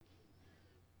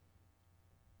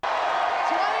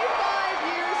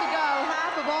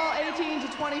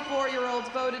24-year-olds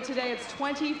voted today, it's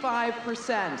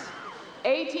 25%.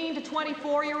 18 to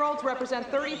 24-year-olds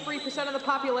represent 33% of the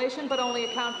population, but only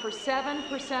account for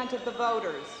 7% of the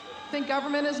voters. Think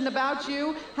government isn't about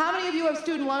you? How many of you have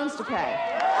student loans to pay? How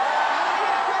many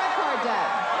have credit card debt?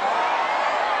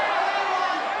 How many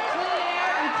want clean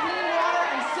air and clean water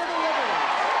and civil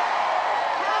liberties?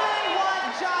 How many want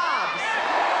jobs?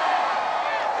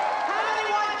 How many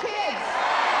want kids?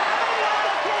 How many want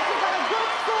their kids to go to good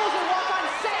schools and walk on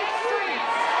safe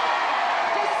streets?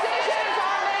 Decisions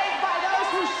are made by those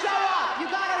who show up. You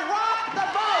gotta rock the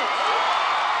vote.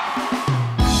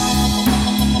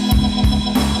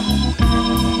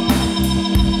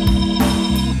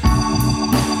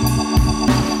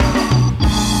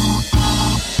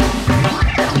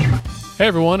 Hey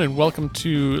everyone, and welcome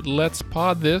to Let's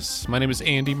Pod This. My name is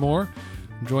Andy Moore.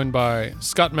 I'm joined by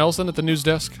Scott Melson at the news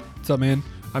desk. What's up, man?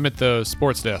 I'm at the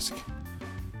sports desk.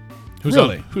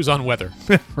 Really? Who's on weather?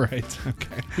 Right.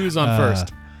 Okay. Who's on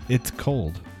first? It's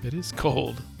cold. It is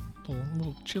cold. A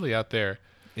little chilly out there.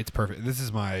 It's perfect. This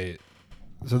is my.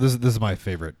 So this is my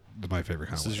favorite. My favorite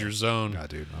kind This of is weather. your zone. Yeah,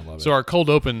 dude, I love it. So our cold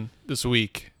open this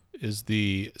week is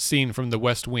the scene from The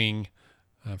West Wing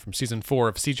from season 4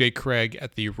 of CJ Craig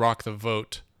at the Rock the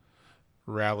Vote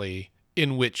rally,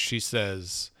 in which she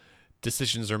says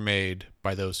decisions are made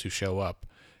by those who show up.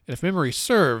 And if memory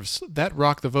serves, that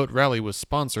Rock the Vote rally was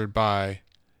sponsored by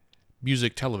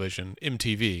Music Television,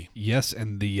 MTV. Yes,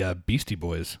 and the Beastie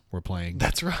Boys were playing.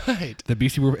 That's right. The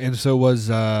Beastie Boys, and so was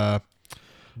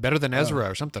Better Than Ezra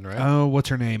or something, right? oh, what's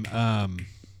her name?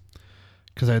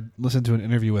 Because I listened to an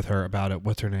interview with her about it.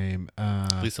 What's her name?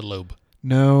 Lisa Loeb.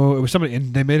 No, it was somebody,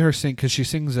 and they made her sing because she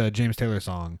sings a James Taylor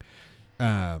song.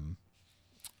 And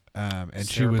she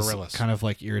Sarah was Bareilles. kind of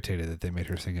like irritated that they made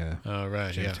her sing a Oh,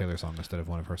 right, James yeah. Taylor song instead of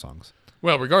one of her songs.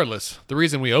 Well, regardless, the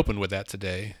reason we opened with that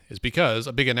today is because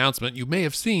a big announcement you may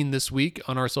have seen this week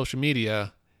on our social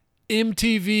media.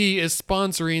 MTV is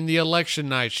sponsoring the election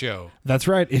night show. That's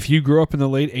right. If you grew up in the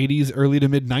late 80s, early to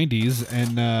mid 90s,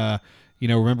 and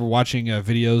remember watching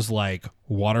videos like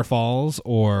Waterfalls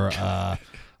or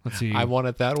let's see, I want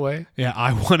it that way. yeah,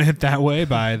 I Want It That Way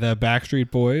by the Backstreet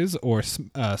Boys, or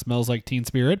Smells Like Teen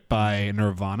Spirit by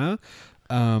Nirvana.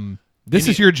 This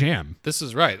is your jam. This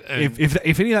is right. And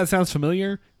If any of that sounds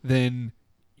familiar, then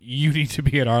you need to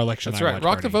be at our election. that's night right. watch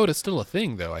Rock party. the Vote is still a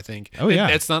thing, though, I think. Oh, yeah.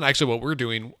 It's not actually what we're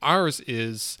doing. Ours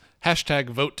is hashtag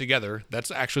Vote Together.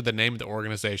 That's actually the name of the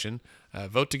organization,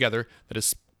 Vote Together, that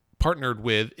is partnered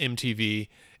with MTV,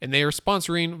 and they are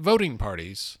sponsoring voting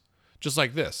parties just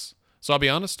like this. So I'll be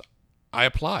honest, I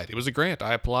applied. It was a grant.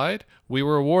 I applied. We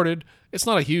were awarded. It's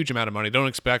not a huge amount of money. Don't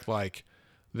expect Flo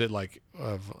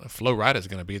Rida is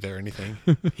going to be there or anything.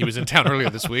 He was in town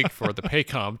earlier this week for the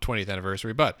Paycom 20th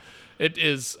anniversary, but it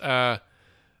is,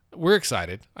 we're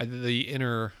excited. The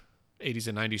inner 80s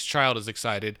and 90s child is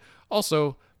excited.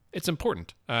 Also, it's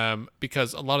important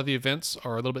because a lot of the events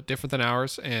are a little bit different than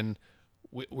ours, and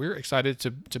we're excited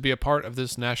to be a part of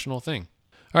this national thing.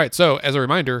 All right, so as a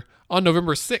reminder, on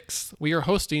November 6th, we are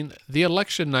hosting the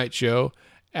Election Night Show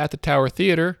at the Tower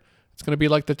Theater. It's going to be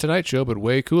like the Tonight Show, but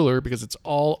way cooler because it's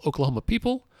all Oklahoma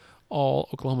people, all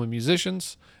Oklahoma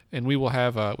musicians, and we will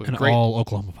have and great all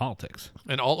Oklahoma politics.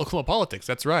 and all Oklahoma politics.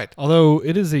 That's right. Although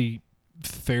it is a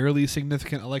fairly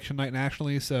significant election night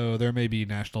nationally, so there may be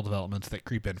national developments that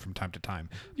creep in from time to time.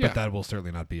 Yeah. But that will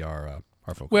certainly not be our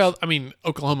focus. Well, I mean,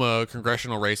 Oklahoma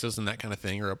congressional races and that kind of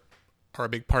thing are a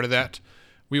big part of that.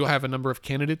 We will have a number of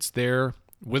candidates there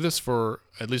with us for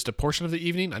at least a portion of the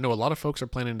evening. I know a lot of folks are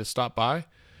planning to stop by.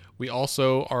 We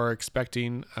also are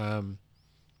expecting, a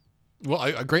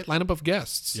great lineup of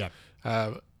guests. Yeah.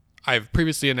 I've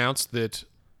previously announced that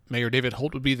Mayor David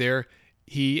Holt would be there.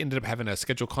 He ended up having a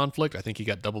schedule conflict. I think he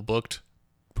got double booked,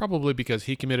 probably because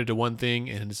he committed to one thing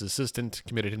and his assistant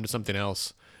committed him to something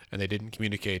else, and they didn't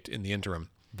communicate in the interim.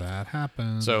 That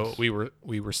happens. So we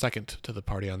were second to the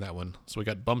party on that one. So we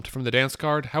got bumped from the dance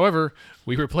card. However,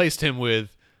 we replaced him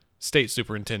with State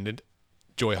Superintendent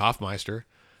Joy Hoffmeister.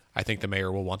 I think the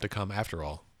mayor will want to come after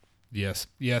all. Yes.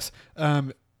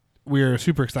 We're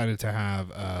super excited to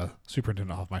have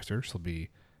Superintendent Hoffmeister. She'll be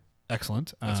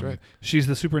excellent. That's right. She's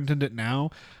the superintendent now.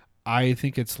 I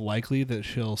think it's likely that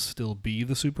she'll still be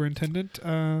the superintendent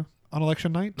on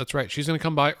election night. That's right. She's going to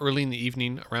come by early in the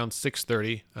evening around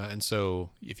 6:30. And so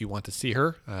if you want to see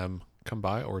her, come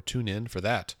by or tune in for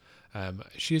that.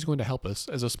 She is going to help us.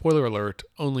 As a spoiler alert,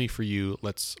 only for you,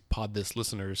 Let's Pod This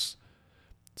listeners,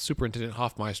 Superintendent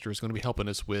Hoffmeister is going to be helping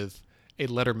us with a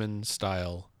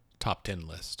Letterman-style top 10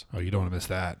 list. Oh, you don't want to miss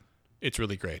that. It's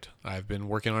really great. I've been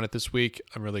working on it this week.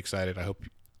 I'm really excited. I hope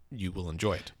you will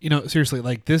enjoy it. Seriously,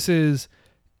 like this is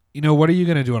what are you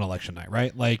going to do on election night,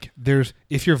 right? Like,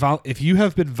 if you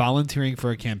have been volunteering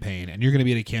for a campaign and you're going to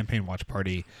be at a campaign watch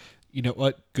party, you know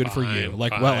what? Good for you.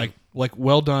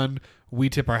 Well done. We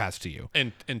tip our hats to you.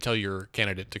 And tell your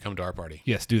candidate to come to our party.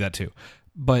 Yes, do that too.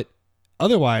 But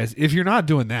otherwise, if you're not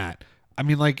doing that, I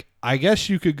mean, like, I guess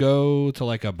you could go to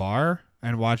like a bar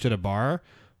and watch at a bar,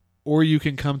 or you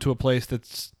can come to a place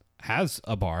that has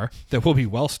a bar that will be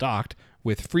well stocked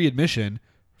with free admission,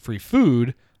 free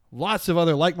food, lots of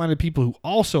other like-minded people who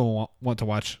also want to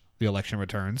watch the election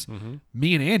returns. Mm-hmm.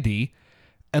 Me and Andy,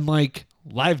 and like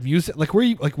live music. Like where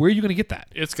are you going to get that?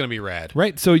 It's going to be rad.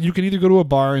 Right? So you can either go to a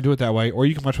bar and do it that way, or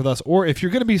you can watch with us. Or if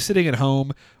you're going to be sitting at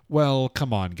home, well,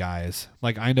 come on, guys.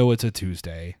 Like, I know it's a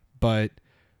Tuesday, but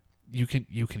you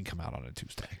can come out on a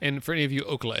Tuesday. And for any of you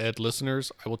Okla Ed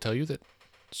listeners, I will tell you that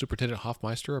Superintendent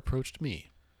Hoffmeister approached me.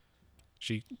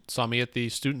 She saw me at the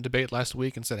student debate last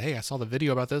week and said, "Hey, I saw the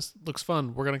video about this. Looks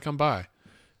fun. We're going to come by."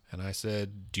 And I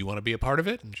said, "Do you want to be a part of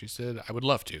it?" And she said, "I would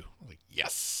love to." I'm like,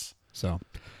 yes. So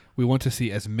we want to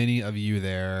see as many of you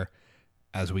there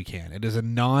as we can. It is a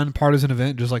non-partisan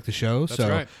event, just like the show. That's so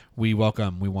right. We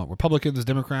want Republicans,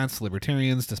 Democrats,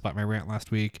 Libertarians, despite my rant last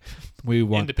week. We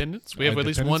want independents. We have at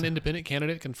least independents. one independent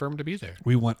candidate confirmed to be there.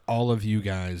 We want all of you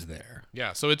guys there.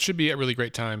 Yeah, so it should be a really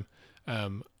great time.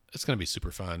 It's going to be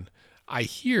super fun. I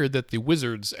hear that the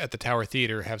Wizards at the Tower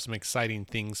Theater have some exciting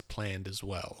things planned as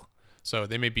well. So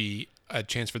there may be a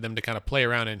chance for them to kind of play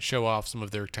around and show off some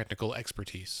of their technical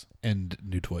expertise. And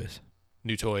new toys.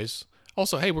 New toys.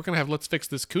 Also, hey, we're going to have Let's Fix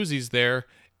This koozies there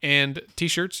and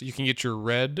T-shirts. You can get your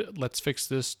red Let's Fix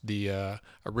This, the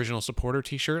original supporter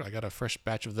T-shirt. I got a fresh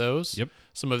batch of those. Yep.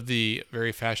 Some of the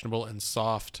very fashionable and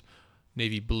soft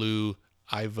navy blue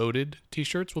I Voted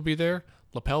T-shirts will be there.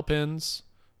 Lapel pins,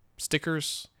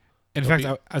 stickers. In fact,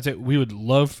 I'd say we would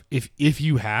love if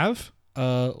you have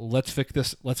Let's Fix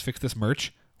This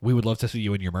merch. We would love to see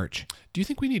you in your merch. Do you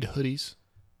think we need hoodies?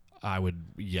 I would.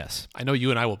 Yes. I know you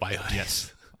and I will buy hoodies.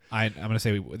 Yes. I'm going to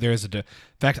say there's in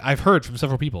fact, I've heard from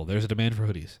several people there's a demand for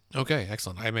hoodies. Okay,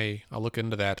 excellent. I'll look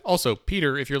into that. Also,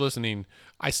 Peter, if you're listening,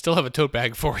 I still have a tote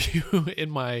bag for you in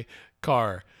my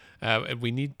car, and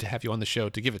we need to have you on the show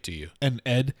to give it to you. And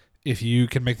Ed, if you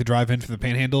can make the drive in from the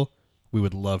Panhandle, we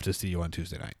would love to see you on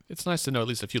Tuesday night. It's nice to know at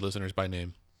least a few listeners by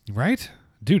name. Right?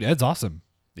 Dude, Ed's awesome.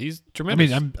 He's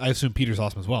tremendous. I mean, I assume Peter's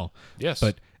awesome as well. Yes.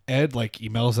 But Ed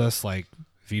emails us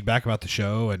feedback about the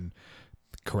show and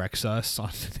corrects us on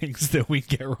things that we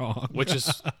get wrong, which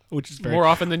is very, more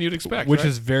often than you'd expect, which right?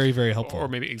 is very, very helpful, or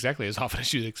maybe exactly as often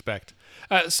as you'd expect.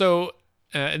 So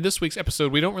in this week's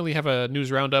episode, we don't really have a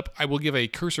news roundup. I will give a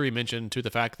cursory mention to the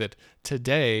fact that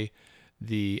today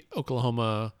the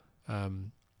Oklahoma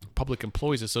Public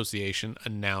Employees Association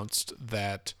announced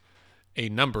that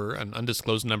an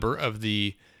undisclosed number of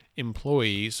the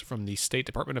employees from the State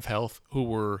Department of Health who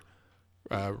were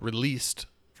released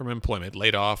from employment,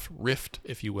 laid off, RIFT,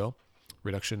 if you will,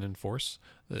 reduction in force,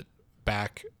 that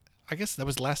back, I guess that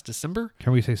was last December.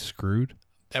 Can we say screwed?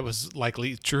 That was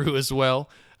likely true as well.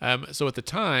 So at the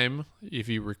time, if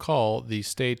you recall, the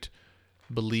state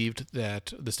believed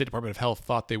that the State Department of Health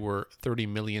thought they were $30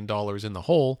 million in the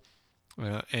hole.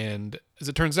 And as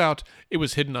it turns out, it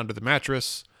was hidden under the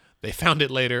mattress. They found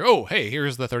it later. Oh, hey,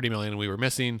 here's the $30 million we were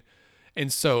missing.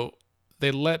 And so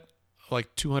they let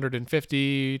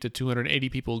 250 to 280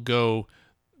 people go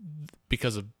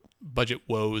because of budget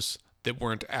woes that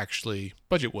weren't actually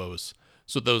budget woes.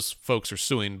 So those folks are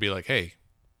suing to be like, hey,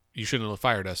 you shouldn't have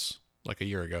fired us a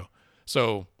year ago.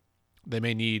 So they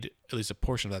may need at least a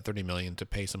portion of that $30 million to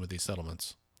pay some of these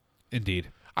settlements.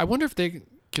 Indeed. I wonder if they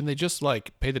just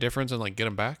pay the difference and get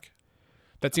them back.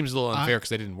 That seems a little unfair because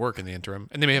they didn't work in the interim,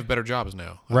 and they may have better jobs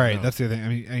now. Right, that's the other thing. I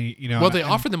mean, well, they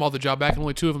offered them all the job back, and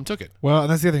only 2 of them took it. Well, and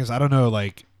that's the other thing is I don't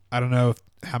know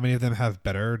how many of them have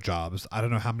better jobs. I don't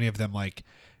know how many of them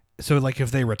so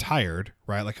if they retired,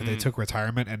 right? If they took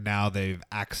retirement and now they've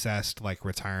accessed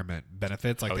retirement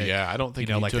benefits. I don't think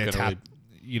they tap,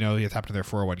 you tap into their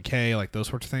 401k, those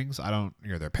sorts of things. I don't,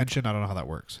 their pension. I don't know how that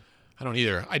works. I don't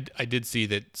either. I did see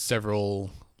that several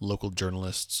local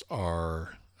journalists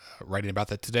are writing about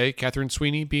that today. Catherine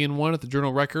Sweeney being one at the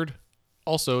Journal Record.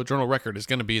 Also, Journal Record is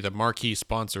going to be the marquee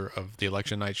sponsor of the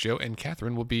Election Night Show, and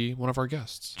Catherine will be one of our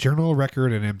guests. Journal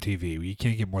Record and MTV. You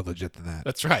can't get more legit than that.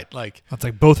 That's right. That's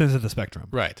both ends of the spectrum.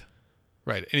 Right.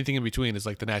 Right. Anything in between is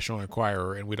the National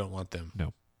Enquirer, and we don't want them.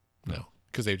 No.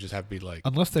 Because they just have to be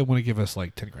unless they want to give us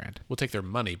 $10,000. We'll take their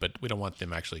money, but we don't want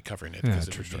them actually covering it. Yeah, because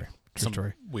true story.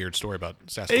 Some weird story about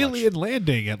Sasquatch. Alien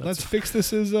landing, and let's fix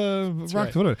this as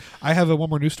rock. Right. I have one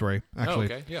more news story,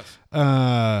 actually. Oh, okay,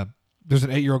 yes. There's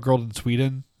an 8-year-old girl in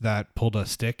Sweden that pulled a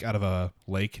stick out of a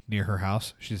lake near her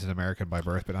house. She's an American by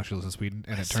birth, but now she lives in Sweden.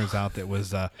 And it turns out that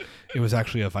it was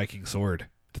actually a Viking sword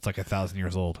that's like 1,000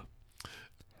 years old.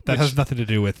 That has nothing to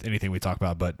do with anything we talk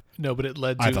about, but no, but it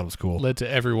led to, I thought it was cool. Led to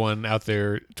everyone out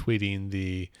there tweeting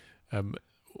the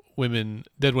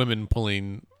dead women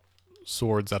pulling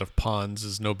swords out of ponds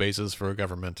is no basis for a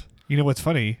government. You know what's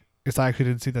funny is I actually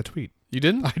didn't see that tweet. You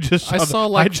didn't? I just saw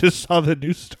the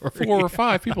news story. 4 or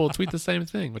 5 people tweet the same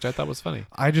thing, which I thought was funny.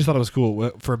 I just thought it was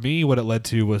cool. For me, what it led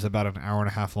to was about an hour and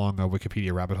a half long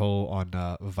Wikipedia rabbit hole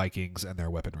on Vikings and their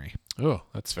weaponry. Oh,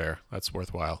 that's fair. That's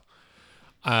worthwhile.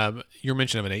 Your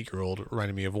mention of an 8-year-old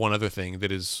reminded me of one other thing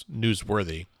that is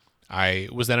newsworthy. I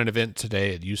was at an event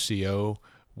today at UCO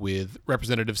with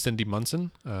Representative Cindy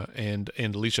Munson and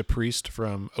Alicia Priest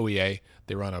from OEA.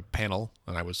 They were on a panel,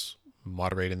 and I was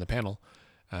moderating the panel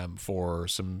for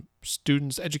some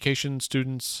students, education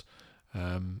students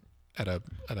at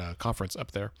a conference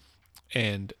up there.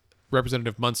 And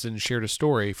Representative Munson shared a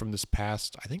story from this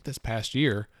past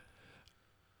year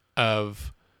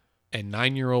of a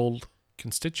 9-year-old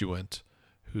constituent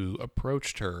who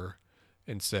approached her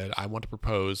and said, I want to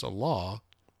propose a law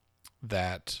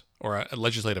that, or a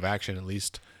legislative action at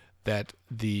least, that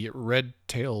the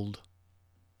red-tailed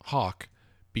hawk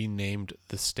be named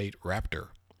the state raptor.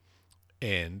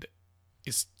 And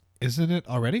isn't it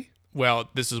already? Well,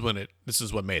 this is what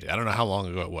made it. I don't know how long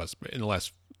ago it was, but in the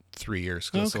last 3 years,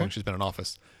 because that's so long she's been in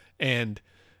office. And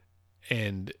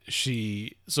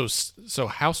she so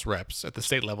House reps at the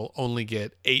state level only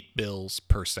get 8 bills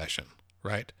per session,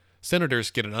 right?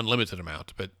 Senators get an unlimited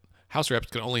amount, but House reps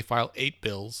can only file 8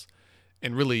 bills,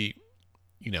 and really,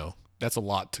 that's a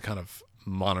lot to kind of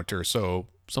monitor. So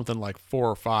something like 4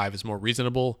 or 5 is more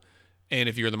reasonable. And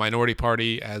if you're the minority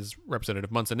party, as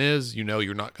Representative Munson is, you're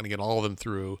not going to get all of them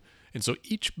through. And so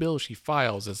each bill she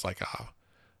files is like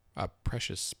a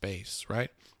precious space, right?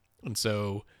 And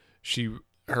so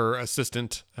her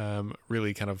assistant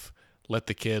really kind of let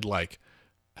the kid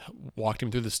walked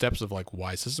him through the steps of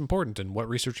why is this important and what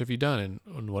research have you done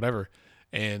and whatever.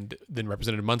 And then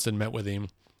Representative Munson met with him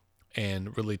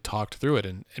and really talked through it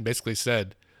and basically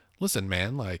said, listen,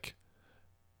 man,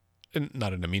 and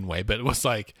not in a mean way, but it was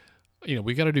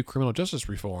we got to do criminal justice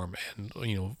reform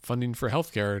and, funding for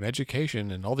healthcare and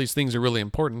education and all these things are really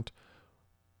important.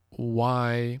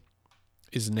 Why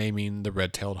is naming the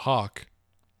red-tailed hawk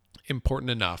important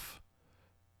enough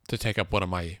to take up one of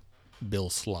my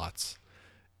bill slots?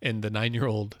 And the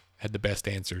 9-year-old had the best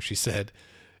answer. He said,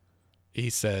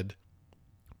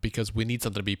 because we need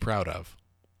something to be proud of.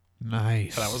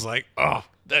 Nice. And I was like, oh,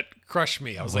 that crushed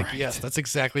me. I was like, yes, that's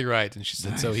exactly right. And she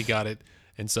said, nice. So he got it.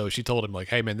 And so she told him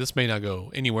hey man, this may not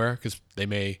go anywhere because they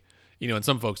may, and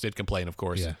some folks did complain, of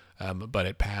course, yeah. But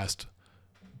it passed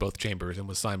both chambers and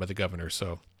was signed by the governor.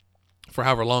 So for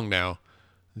however long now,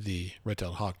 the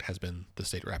red-tailed hawk has been the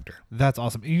state raptor. That's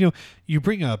awesome. You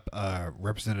bring up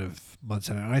Representative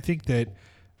Munson, and I think that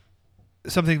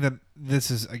something that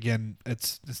this is, again,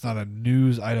 it's not a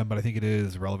news item, but I think it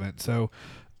is relevant. So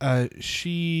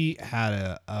she had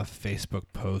a Facebook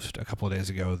post a couple of days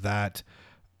ago that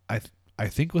I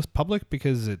think was public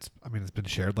because it's been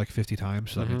shared 50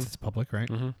 times, so that means it's public, right?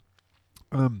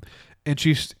 Mm-hmm. And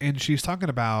she's talking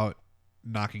about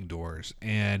knocking doors,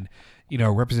 and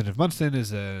Representative Munson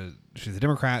she's a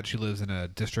Democrat. She lives in a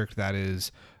district that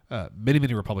is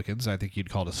many Republicans. I think you'd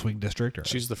call it a swing district. Or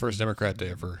she's the first Democrat to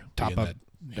ever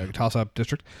toss up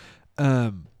district.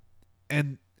 And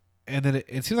then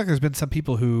it seems like there's been some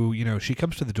people who she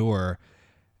comes to the door,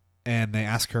 and they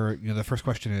ask her. The first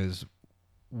question is,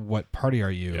 what party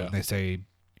are you? Yeah. And they say,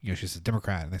 she's a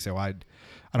Democrat. And they say, well, I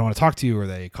don't want to talk to you. Or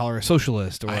they call her a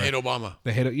socialist. Or I hate Obama.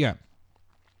 They hate it. Yeah.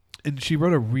 And she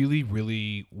wrote a really,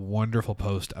 really wonderful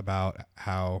post about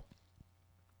how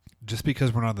just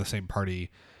because we're not in the same party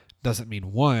doesn't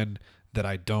mean, one, that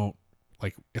I don't,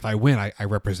 if I win, I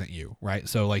represent you, right?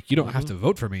 So, you don't have to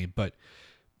vote for me, but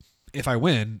if I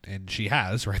win, and she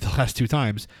has, right, the last 2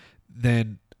 times,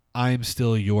 then I'm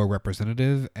still your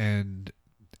representative, and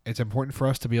it's important for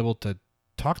us to be able to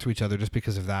talk to each other just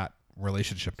because of that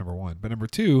relationship, number 1. But number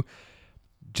 2,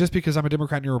 just because I'm a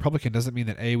Democrat and you're a Republican doesn't mean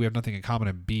that A, we have nothing in common,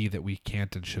 and B, that we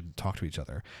can't and shouldn't talk to each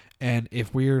other. And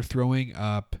if we're throwing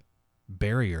up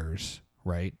barriers,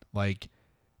 right,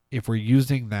 if we're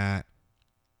using that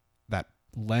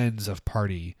lens of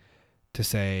party to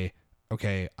say,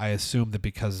 okay, I assume that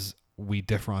because we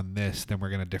differ on this, then we're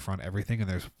going to differ on everything,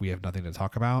 and we have nothing to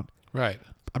talk about. Right.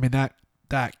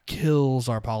 That kills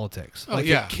our politics. Oh,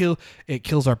 yeah. It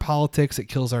kills our politics. It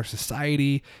kills our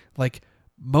society.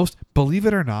 Believe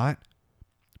it or not,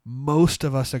 most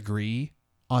of us agree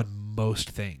on most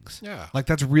things. Yeah. Like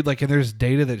that's real. Like, and there's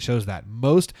data that shows that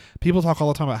most people talk all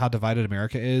the time about how divided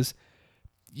America is.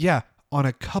 Yeah, on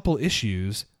a couple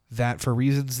issues that, for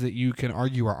reasons that you can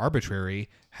argue are arbitrary,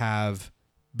 have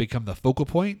become the focal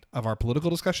point of our political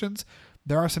discussions.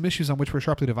 There are some issues on which we're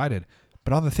sharply divided,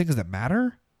 but on the things that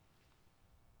matter,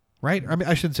 right? I mean,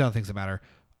 I shouldn't say on things that matter.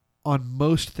 On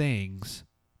most things,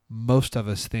 most of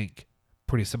us think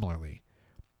pretty similarly.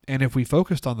 And if we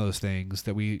focused on those things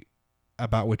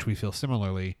about which we feel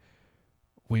similarly,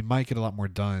 we might get a lot more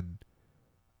done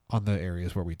on the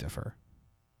areas where we differ.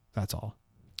 That's all.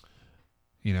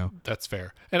 You know? That's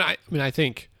fair. And I mean, I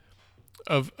think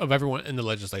of everyone in the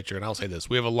legislature, and I'll say this,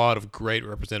 we have a lot of great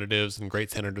representatives and great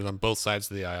senators on both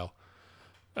sides of the aisle.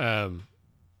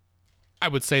 I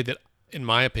would say that, in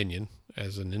my opinion,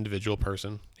 as an individual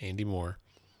person, Andy Moore,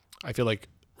 I feel like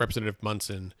Representative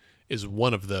Munson is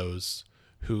one of those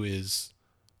who is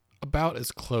about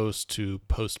as close to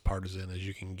post-partisan as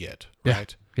you can get,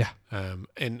 right? Yeah.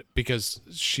 And because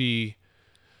she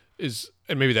is,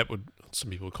 and maybe some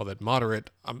people would call that moderate.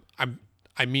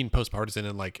 I mean post-partisan,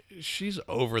 and like she's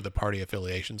over the party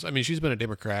affiliations. I mean, she's been a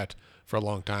Democrat for a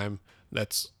long time.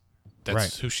 That's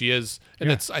Right. who she is, and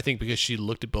that's, I think, because she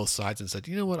looked at both sides and said,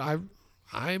 you know what,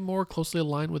 I'm more closely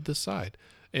aligned with this side,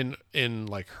 in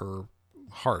like her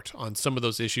heart on some of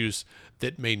those issues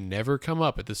that may never come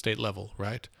up at the state level,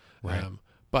 right? Right.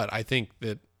 But I think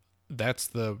that's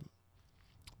the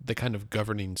kind of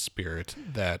governing spirit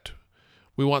that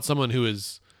we want, someone who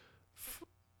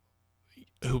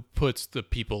puts the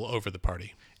people over the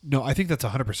party. No, I think that's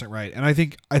 100% right. And I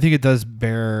think it does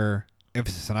bear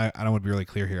emphasis, and I don't want to be really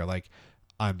clear here. Like,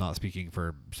 I'm not speaking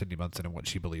for Sydney Munson and what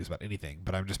she believes about anything,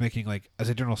 but I'm just making, like, as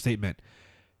a general statement,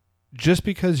 just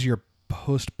because you're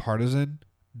post-partisan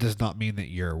does not mean that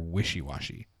you're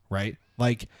wishy-washy, right?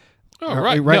 Like,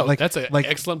 right. right. No, like, that's an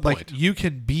excellent point. Like, you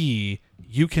can be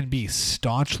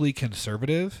staunchly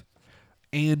conservative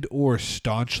and or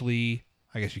staunchly,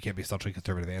 I guess you can't be staunchly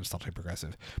conservative and staunchly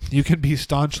progressive. You can be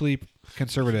staunchly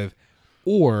conservative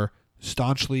or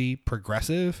staunchly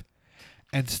progressive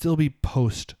and still be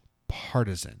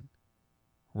post-partisan,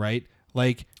 right?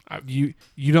 Like, you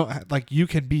don't, like, you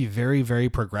can be very, very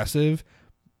progressive,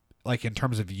 like, in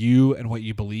terms of you and what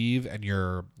you believe and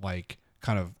your, like,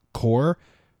 kind of core.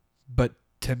 But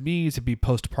to me, to be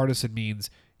post-partisan means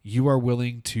you are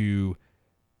willing to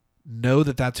know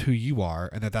that that's who you are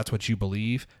and that that's what you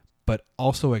believe, but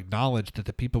also acknowledge that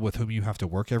the people with whom you have to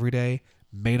work every day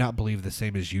may not believe the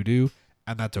same as you do,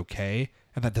 and that's okay.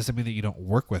 And that doesn't mean that you don't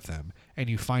work with them. And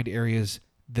you find areas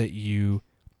that you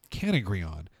can agree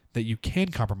on, that you can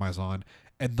compromise on,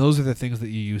 and those are the things that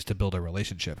you use to build a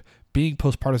relationship. Being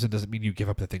post-partisan doesn't mean you give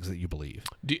up the things that you believe.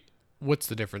 What's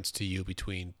the difference to you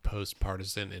between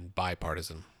post-partisan and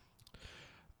bipartisan?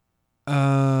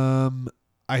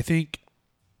 I think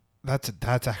that's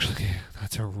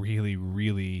a really,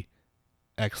 really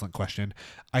excellent question.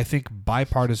 I think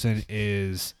bipartisan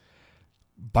is,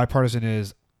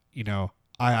 you know,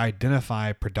 I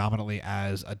identify predominantly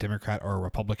as a Democrat or a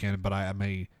Republican, but I am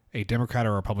a Democrat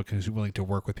or a Republican who's willing to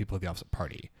work with people of the opposite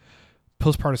party.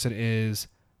 Post-partisan is,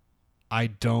 I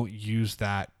don't use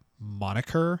that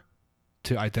moniker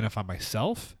to identify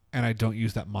myself, and I don't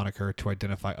use that moniker to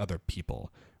identify other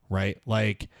people, right?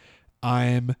 Like,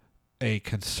 I'm a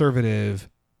conservative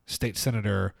state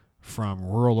senator from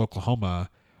rural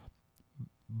Oklahoma,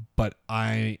 but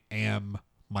I am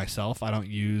myself. I don't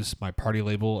use my party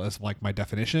label as, like, my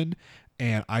definition,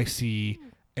 and I see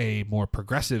a more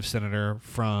progressive senator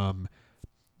from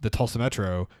the Tulsa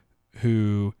Metro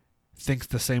who thinks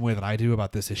the same way that I do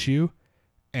about this issue,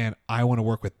 and I want to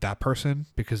work with that person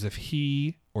because if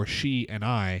he or she and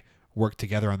I work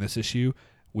together on this issue,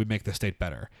 we make the state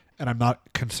better. And I'm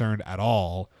not concerned at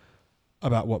all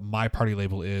about what my party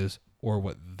label is or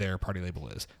what their party label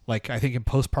is. Like, I think in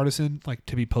post-partisan, like,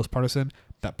 to be post-partisan,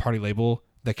 that party label,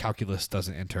 the calculus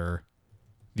doesn't enter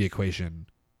the equation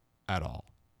at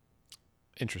all.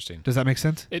 Interesting. Does that make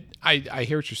sense? I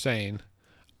hear what you're saying.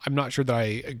 I'm not sure that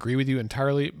I agree with you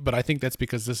entirely, but I think that's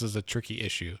because this is a tricky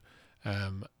issue.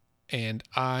 And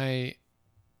I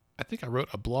think I wrote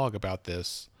a blog about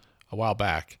this a while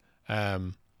back.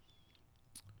 And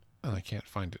I can't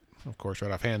find it, of course, right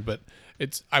offhand, but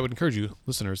I would encourage you,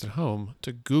 listeners at home,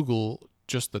 to Google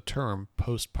just the term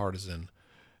post-partisan,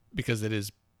 because it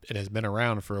has been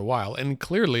around for a while. And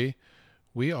clearly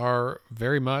we are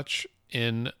very much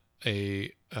in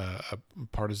a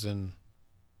partisan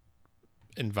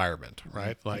environment,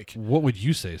 right? Like, what would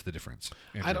you say is the difference,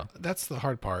 Andrew? That's the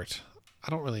hard part. I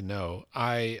don't really know.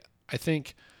 I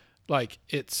think, like,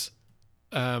 it's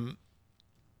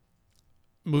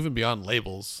moving beyond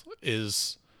labels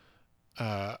is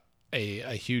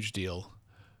a huge deal.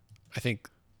 I think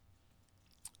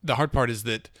the hard part is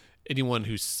that anyone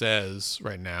who says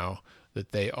right now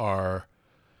that they are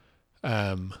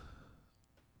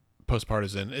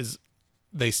post-partisan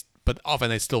but often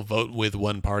they still vote with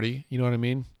one party. You know what I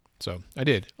mean? So I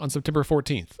did. On September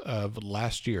 14th of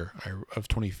last year, of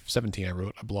 2017, I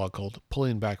wrote a blog called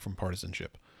Pulling Back from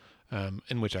Partisanship,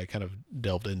 in which I kind of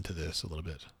delved into this a little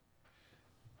bit.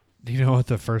 Do you know what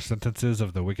the first sentence is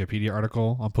of the Wikipedia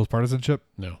article on postpartisanship?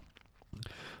 No.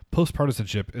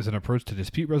 Postpartisanship is an approach to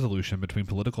dispute resolution between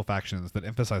political factions that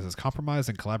emphasizes compromise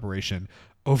and collaboration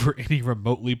over any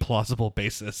remotely plausible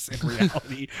basis in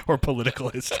reality or political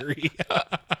history.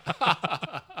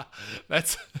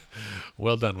 That's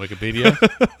well done, Wikipedia.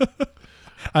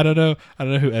 I don't know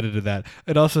who edited that.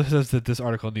 It also says that this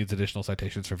article needs additional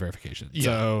citations for verification. Yeah,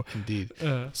 So, indeed.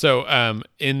 So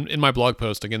in my blog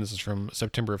post, again, this is from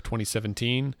September of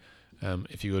 2017.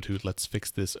 If you go to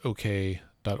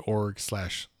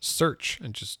letsfixthisok.org/search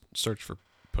and just search for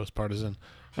postpartisan,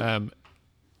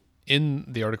 in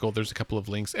the article, there's a couple of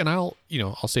links, and I'll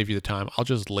save you the time. I'll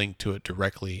just link to it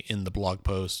directly in the blog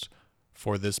post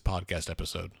for this podcast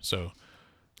episode. So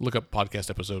look up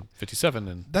podcast episode 57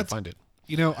 and you'll find it.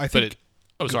 I think...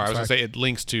 I was going to say it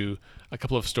links to a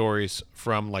couple of stories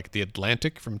from like The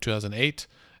Atlantic from 2008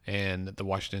 and the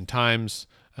Washington Times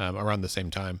around the same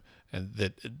time. And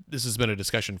that this has been a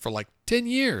discussion for like 10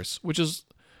 years, which is,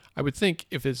 I would think,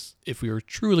 if we were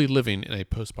truly living in a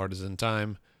post-partisan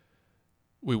time,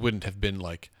 we wouldn't have been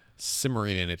like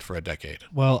simmering in it for a decade.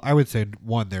 Well, I would say,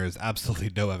 one, there is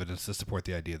absolutely no evidence to support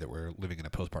the idea that we're living in a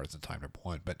post-partisan time, number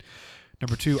one. But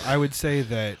number two, I would say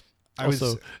that...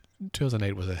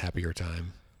 2008 was a happier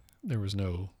time. There was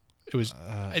no... It was...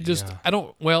 I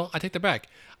take that back.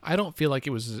 I don't feel like it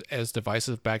was as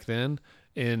divisive back then.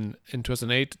 In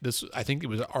 2008, I think it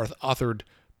was authored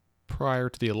prior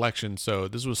to the election, so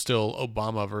this was still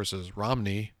Obama versus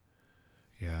Romney.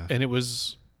 Yeah. And it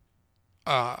was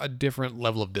a different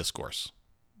level of discourse.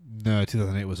 No,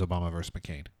 2008 was Obama versus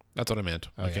McCain. That's what I meant.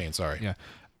 Oh, McCain, yeah. sorry. Yeah.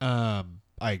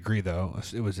 I agree, though.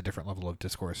 It was a different level of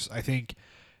discourse. I think,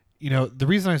 the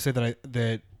reason I say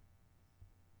that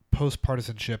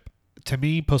post-partisanship, to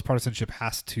me, post-partisanship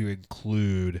has to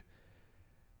include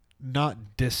not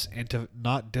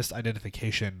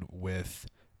disidentification with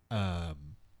a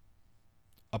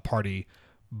party,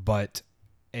 but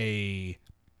a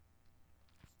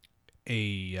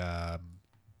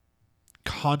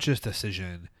conscious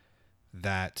decision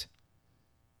that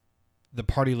the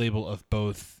party label of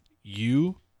both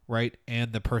you, right,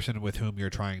 and the person with whom you're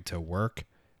trying to work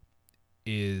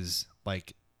is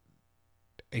like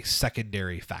a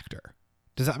secondary factor.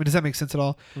 Does that make sense at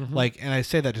all? Mm-hmm. And I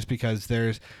say that just because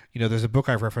there's a book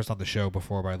I've referenced on the show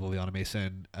before by Liliana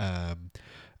Mason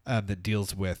that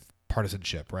deals with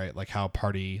partisanship, right? Like how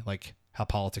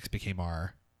politics became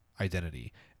our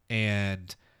identity,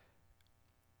 and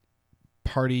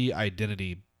party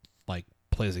identity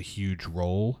plays a huge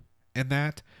role in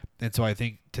that. And so I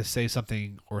think to say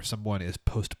something or someone is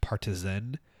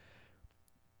post-partisan,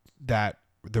 that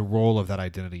the role of that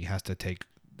identity has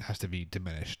to be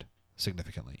diminished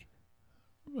significantly.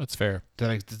 That's fair.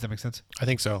 Does that make sense? I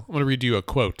think so. I'm going to read you a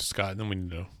quote, Scott, and then we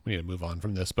need to move on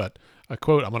from this. But a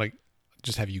quote, I'm going to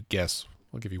just have you guess.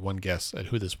 I'll give you one guess at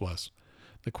who this was.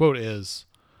 The quote is,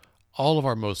 "All of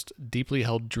our most deeply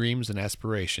held dreams and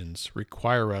aspirations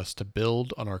require us to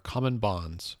build on our common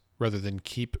bonds rather than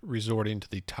keep resorting to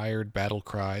the tired battle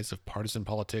cries of partisan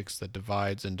politics that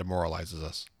divides and demoralizes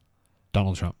us."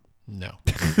 Donald Trump. No.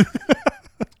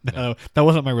 No, that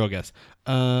wasn't my real guess.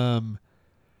 Read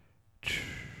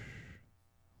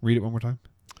it one more time.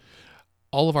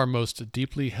 "All of our most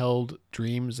deeply held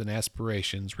dreams and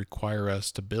aspirations require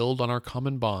us to build on our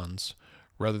common bonds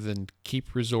rather than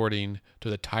keep resorting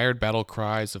to the tired battle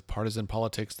cries of partisan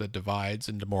politics that divides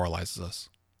and demoralizes us."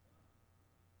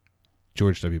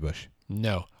 George W. Bush.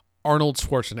 No. Arnold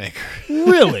Schwarzenegger.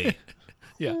 Really?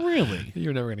 Yeah. Really?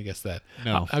 You're never going to guess that.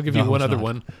 No. I'll give you one it's other not.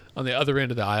 one on the other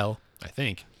end of the aisle, I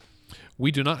think.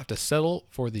 "We do not have to settle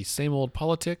for the same old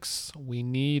politics. We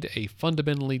need a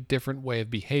fundamentally different way of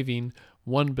behaving,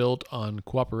 one built on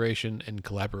cooperation and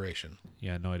collaboration."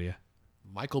 Yeah, no idea.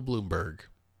 Michael Bloomberg.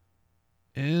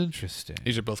 Interesting.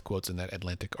 These are both quotes in that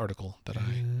Atlantic article that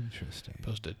I Interesting.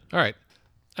 posted. All right.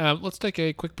 Let's take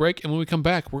a quick break, and when we come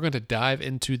back, we're going to dive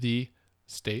into the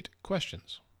state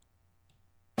questions.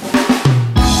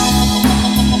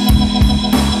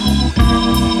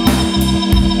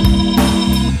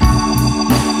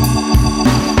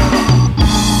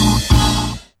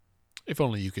 If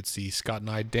only you could see Scott and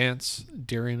I dance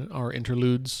during our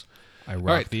interludes. I rock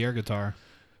right. the air guitar.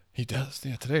 He does.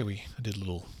 Yeah, today I did a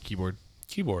little Keyboard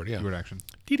keyboard. Yeah. action.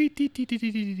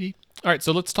 All right,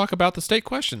 so let's talk about the state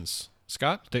questions.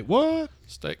 Scott, State what?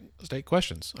 state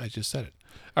questions. I just said it.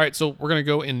 All right, so we're going to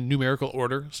go in numerical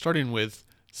order, starting with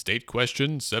state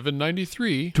question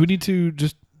 793. Do we need to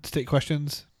just state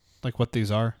questions like what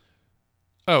these are?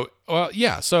 Oh, well,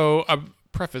 yeah. So a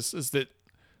preface is that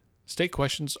state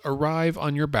questions arrive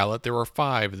on your ballot. There are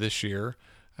 5 this year,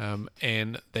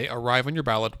 and they arrive on your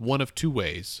ballot one of 2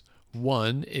 ways.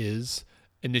 One is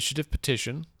initiative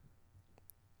petition,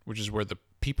 which is where the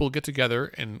people get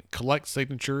together and collect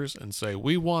signatures and say,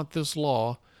 we want this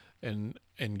law, and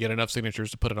get enough signatures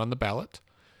to put it on the ballot.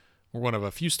 We're one of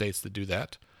a few states that do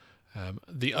that.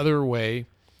 The other way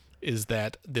is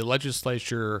that the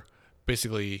legislature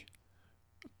basically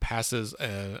passes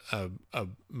a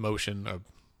motion,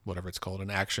 whatever it's called,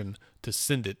 an action, to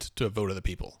send it to a vote of the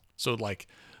people. So like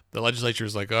the legislature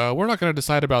is like, we're not going to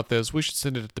decide about this. We should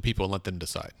send it to the people and let them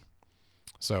decide.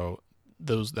 So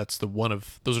those are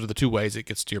the 2 ways it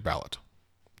gets to your ballot.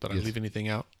 Did I leave anything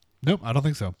out? Nope, I don't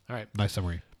think so. All right. Nice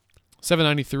summary.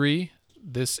 793.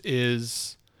 This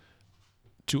is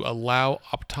to allow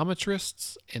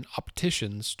optometrists and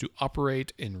opticians to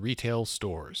operate in retail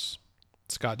stores.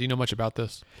 Scott, do you know much about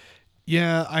this?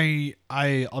 Yeah,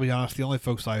 I'll be honest. The only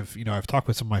folks I've talked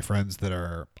with some of my friends that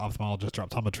are ophthalmologists or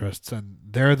optometrists, and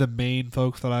they're the main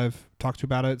folks that I've talked to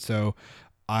about it. So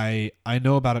I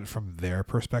know about it from their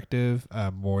perspective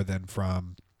more than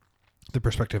from the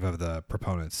perspective of the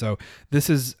proponents. So this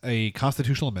is a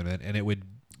constitutional amendment, and it would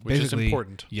Which is basically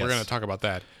important. Yes. We're going to talk about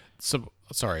that. So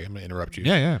sorry, I'm going to interrupt you.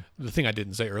 Yeah. The thing I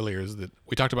didn't say earlier is that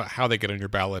we talked about how they get on your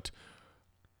ballot,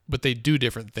 but they do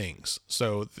different things.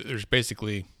 So there's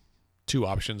basically 2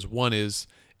 options. One is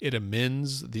it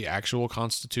amends the actual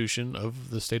constitution of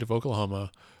the state of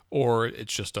Oklahoma, or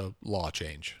it's just a law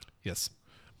change. Yes.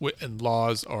 And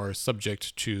laws are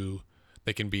subject to,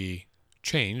 they can be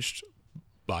changed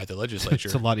by the legislature.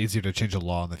 It's a lot easier to change a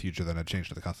law in the future than a change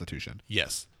to the Constitution.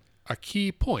 Yes. A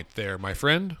key point there, my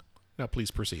friend. Now please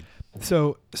proceed.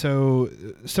 So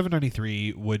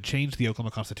 793 would change the Oklahoma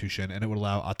Constitution, and it would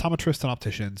allow optometrists and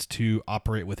opticians to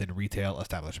operate within retail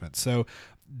establishments. So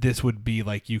this would be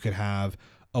like you could have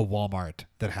a Walmart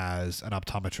that has an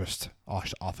optometrist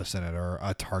office in it, or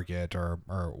a Target, or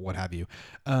what have you.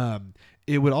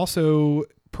 It would also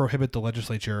prohibit the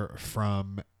legislature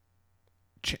from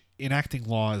enacting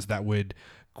laws that would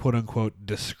quote unquote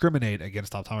discriminate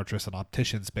against optometrists and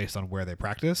opticians based on where they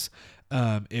practice.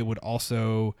 It would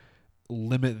also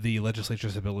limit the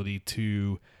legislature's ability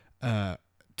to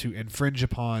infringe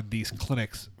upon these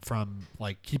clinics from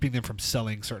like keeping them from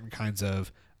selling certain kinds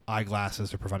of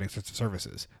eyeglasses or providing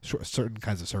certain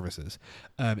kinds of services.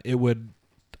 It would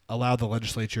allow the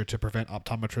legislature to prevent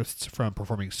optometrists from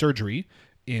performing surgery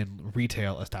in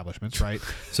retail establishments, right?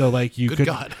 So like you Good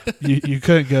couldn't God. you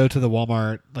couldn't go to the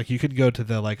Walmart, like you couldn't go to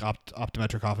the like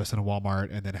optometric office in a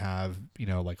Walmart and then have,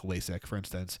 like LASIK, for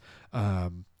instance.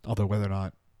 Although whether or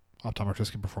not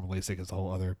optometrists can perform LASIK is a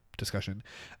whole other discussion.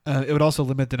 It would also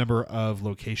limit the number of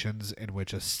locations in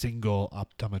which a single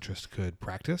optometrist could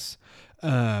practice.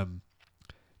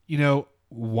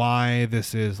 Why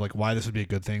this would be a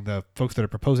good thing. The folks that are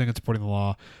proposing and supporting the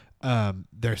law,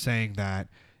 they're saying that,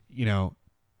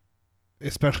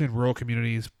 especially in rural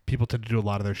communities, people tend to do a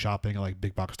lot of their shopping at like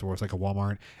big box stores like a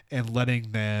Walmart, and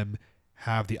letting them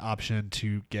have the option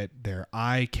to get their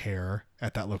eye care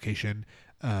at that location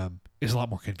is a lot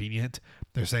more convenient.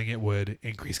 They're saying it would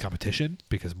increase competition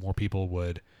because more people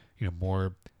would,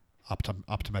 more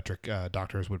optometric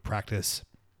doctors would practice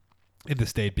in the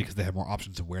state because they have more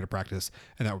options of where to practice,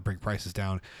 and that would bring prices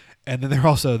down. And then they're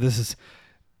also, this is,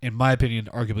 in my opinion,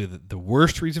 arguably the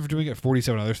worst reason for doing it.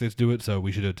 47 other states do it, so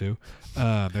we should do it too.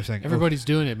 They're saying Everybody's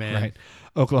doing it, man. right.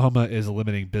 Oklahoma is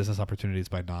limiting business opportunities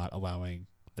by not allowing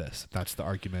this. That's the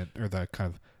argument, or the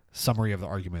kind of summary of the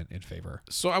argument in favor.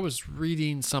 So I was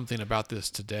reading something about this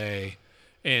today,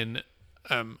 and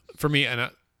for me,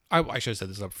 and I should have said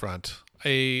this up front,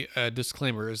 a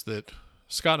disclaimer is that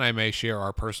Scott and I may share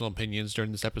our personal opinions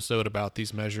during this episode about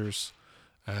these measures.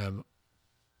 And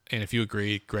if you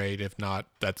agree, great. If not,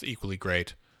 that's equally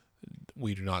great.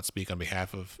 We do not speak on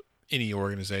behalf of any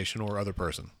organization or other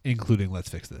person. Including Let's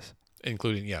Fix This.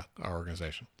 Including, our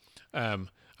organization. I'm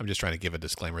just trying to give a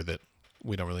disclaimer that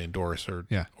we don't really endorse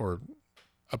or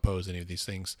oppose any of these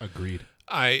things. Agreed.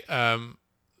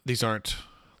 These aren't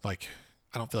like,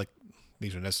 I don't feel like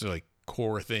these are necessarily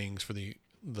core things for the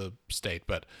state,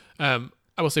 but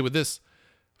I will say with this,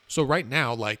 so right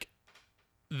now, like,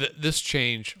 this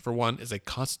change, for one, is a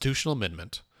constitutional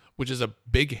amendment, which is a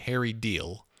big, hairy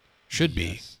deal. Should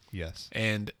be. Yes.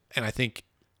 And I think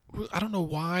I don't know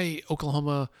why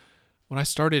Oklahoma. When I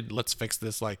started, let's fix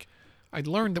this. Like, I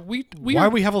learned that we Why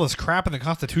we have all this crap in the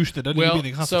Constitution that doesn't well, even be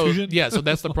in the Constitution? so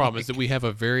that's the problem is that we have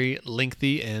a very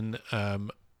lengthy and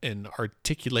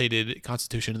articulated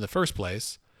Constitution in the first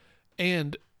place,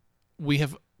 and we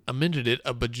have amended it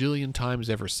a bajillion times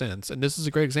ever since. And this is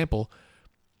a great example.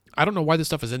 I don't know why this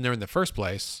stuff is in there in the first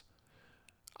place.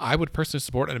 I would personally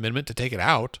support an amendment to take it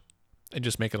out and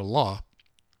just make it a law,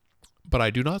 but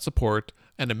I do not support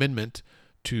an amendment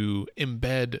to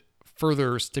embed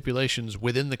further stipulations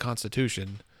within the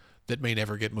Constitution that may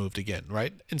never get moved again,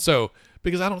 right? And so,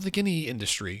 because I don't think any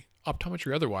industry, optometry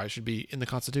or otherwise, should be in the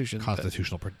Constitution.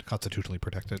 Constitutionally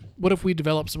protected. What if we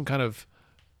develop some kind of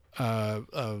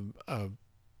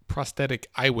prosthetic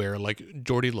eyewear like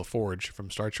Geordie LaForge from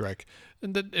Star Trek,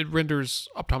 and that it renders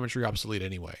optometry obsolete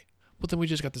anyway? Well, then we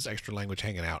just got this extra language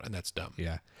hanging out, and that's dumb.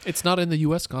 Yeah. It's not in the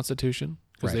U.S. Constitution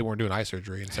because Right. they weren't doing eye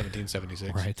surgery in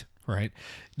 1776. Right.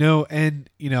 No, and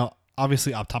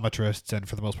obviously optometrists and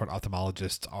for the most part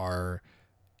ophthalmologists are,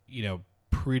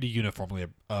 pretty uniformly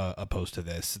opposed to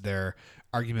this. Their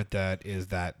argument that is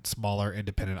that smaller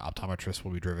independent optometrists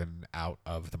will be driven out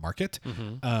of the market,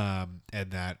 and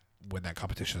that when that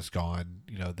competition is gone,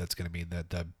 that's going to mean that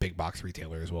the big box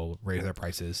retailers will raise their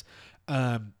prices.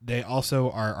 They also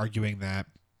are arguing that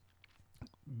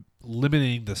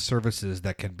limiting the services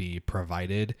that can be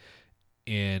provided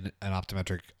in an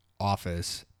optometric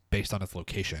office based on its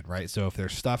location, right? So if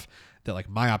there's stuff that like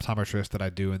my optometrist that I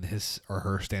do in his or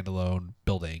her standalone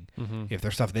building, if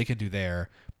there's stuff they can do there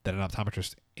that an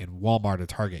optometrist in Walmart or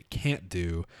Target can't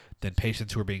do, then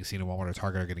patients who are being seen in Walmart or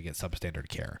Target are going to get substandard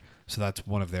care. So that's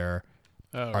one of their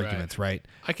arguments, right?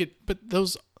 But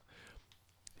those,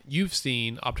 you've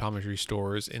seen optometry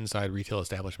stores inside retail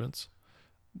establishments.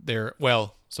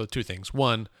 So two things.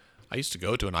 One, I used to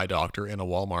go to an eye doctor in a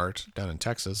Walmart down in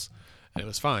Texas, and it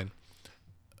was fine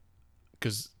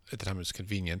because at the time it was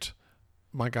convenient.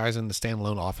 My guy's in the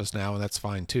standalone office now, and that's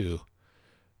fine too.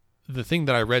 The thing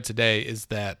that I read today is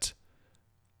that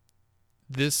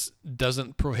this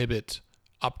doesn't prohibit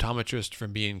optometrists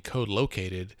from being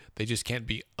co-located. They just can't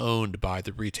be owned by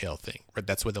the retail thing. Right?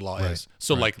 That's what the law is.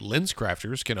 So like lens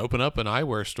crafters can open up an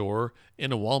eyewear store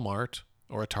in a Walmart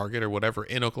or a Target or whatever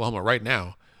in Oklahoma right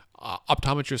now.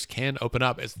 Optometrists can open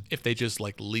up as if they just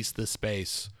like lease the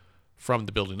space from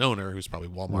the building owner, who's probably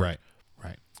Walmart. Right.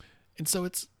 And so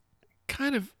it's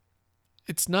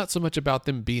not so much about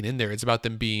them being in there. It's about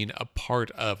them being a part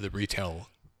of the retail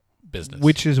business.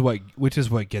 Which is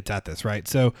what gets at this, right?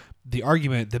 So the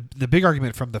argument, the big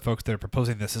argument from the folks that are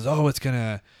proposing this is, it's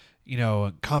gonna,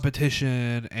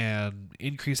 competition and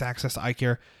increase access to eye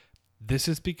care. This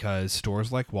is because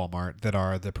stores like Walmart, that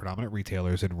are the predominant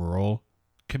retailers in rural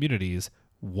communities,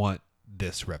 want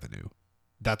this revenue.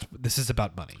 This is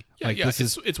about money.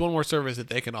 It's one more service that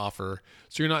they can offer.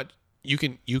 So you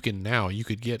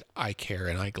could get eye care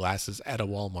and eyeglasses at a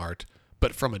Walmart,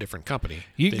 but from a different company.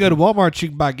 You can go to Walmart, you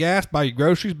can buy gas, buy your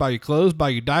groceries, buy your clothes, buy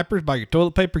your diapers, buy your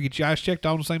toilet paper, get your eyes checked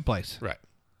all in the same place. Right.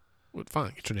 Well,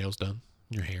 fine. Get your nails done,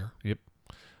 your hair. Yep.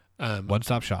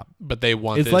 One-stop shop. But they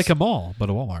want It's like a mall, but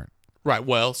a Walmart. Right.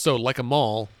 Well, so like a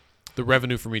mall, the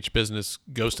revenue from each business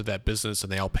goes to that business,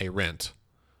 and they all pay rent,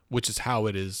 which is how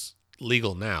it is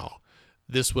legal now.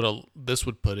 This would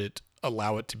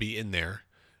allow it to be in there,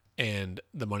 and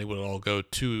the money would all go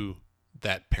to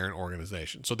that parent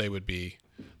organization. So the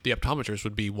optometrists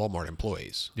would be Walmart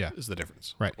employees. Yeah. Is the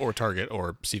difference. Right. Or Target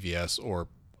or CVS or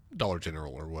Dollar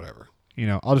General or whatever.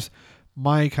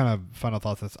 My kind of final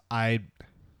thoughts is I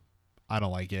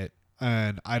don't like it.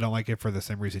 And I don't like it for the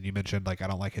same reason you mentioned. Like, I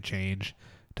don't like a change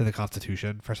to the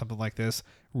Constitution for something like this.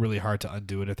 Really hard to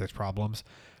undo it if there's problems.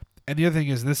 And the other thing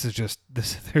is,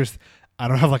 I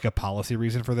don't have like a policy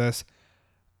reason for this.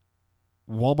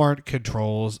 Walmart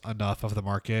controls enough of the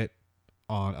market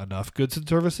on enough goods and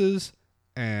services,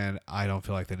 and I don't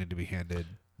feel like they need to be handed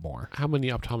more. How many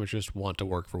optometrists want to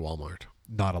work for Walmart?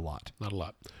 Not a lot. Not a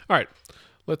lot. All right.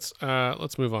 Let's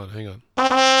move on. Hang on.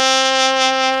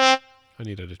 I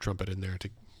needed a trumpet in there to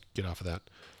get off of that.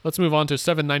 Let's move on to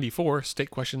 794, State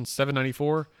Question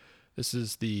 794. This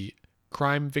is the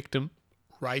Crime Victim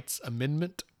Rights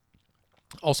Amendment,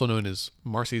 also known as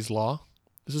Marsy's Law.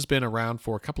 This has been around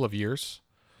for a couple of years.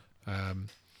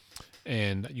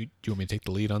 And do you want me to take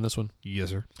the lead on this one? Yes,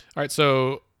 sir. All right,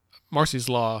 so Marsy's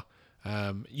Law,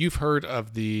 you've heard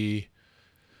of the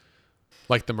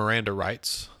Miranda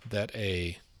rights that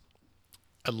a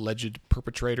alleged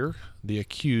perpetrator, the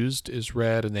accused, is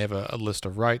read, and they have a list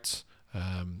of rights.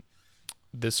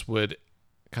 This would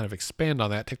kind of expand on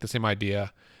that, take the same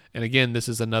idea. And again, this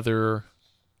is another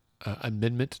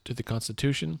amendment to the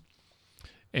Constitution.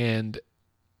 And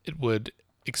it would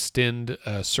extend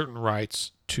certain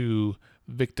rights to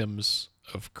victims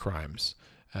of crimes.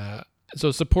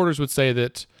 So supporters would say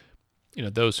that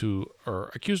those who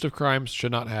are accused of crimes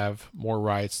should not have more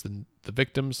rights than the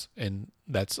victims, and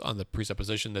that's on the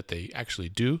presupposition that they actually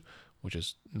do, which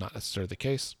is not necessarily the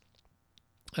case.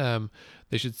 Supporters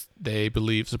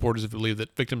believe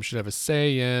that victims should have a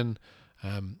say in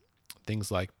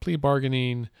things like plea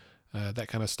bargaining, that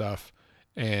kind of stuff,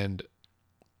 and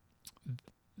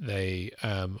they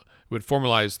would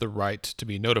formalize the right to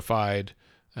be notified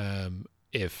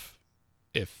if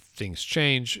things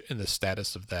change in the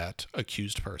status of that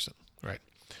accused person, right?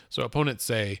 So opponents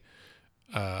say,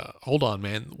 hold on,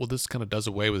 man. Well, this kind of does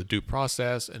away with due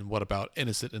process, and what about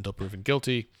innocent until proven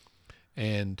guilty?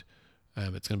 And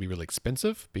it's going to be really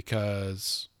expensive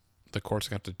because the courts are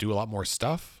going to have to do a lot more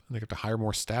stuff, and they're going to have to hire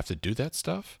more staff to do that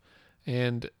stuff.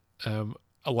 And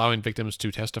allowing victims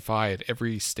to testify at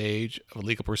every stage of a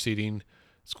legal proceeding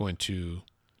is going to,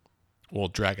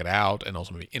 drag it out and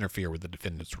also maybe interfere with the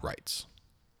defendant's rights.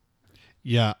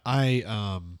 Yeah, I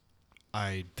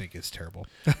think it's terrible.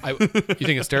 You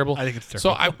think it's terrible? I think it's terrible.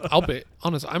 So I'll be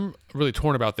honest, I'm really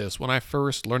torn about this. When I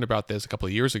first learned about this a couple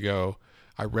of years ago,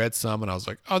 I read some and I was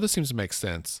like, oh, this seems to make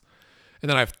sense. And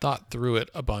then I've thought through it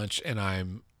a bunch and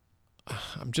I'm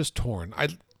just torn.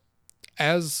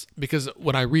 Because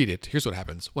when I read it, here's what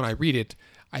happens. When I read it,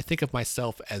 I think of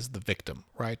myself as the victim,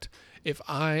 right? If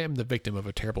I am the victim of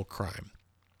a terrible crime,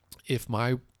 if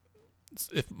my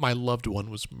loved one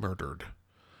was murdered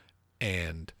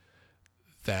and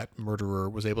that murderer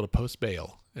was able to post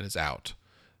bail and is out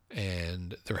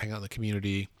and they're hanging out in the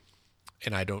community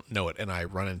and I don't know it and I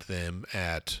run into them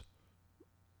at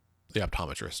the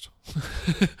optometrist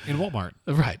in Walmart.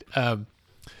 Right.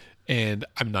 And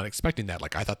I'm not expecting that.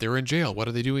 Like, I thought they were in jail. What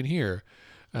are they doing here?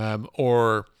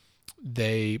 Or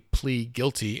they plead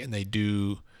guilty and they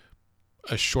do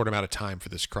a short amount of time for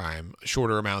this crime, a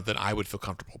shorter amount than I would feel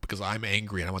comfortable because I'm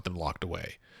angry and I want them locked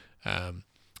away. And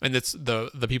it's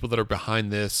the people that are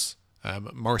behind this.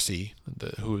 Marcy,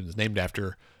 who is named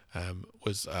after,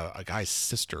 was a guy's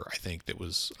sister, I think, that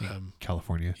was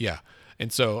California. Yeah.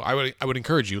 And so I would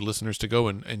encourage you listeners to go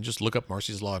and just look up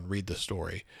Marcy's Law and read the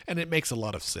story. And it makes a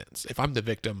lot of sense. If I'm the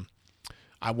victim,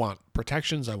 I want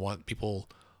protections. I want people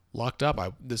locked up.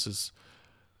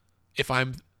 If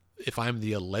I'm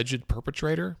the alleged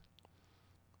perpetrator,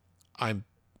 I'm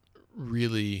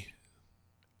really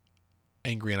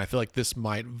angry, and I feel like this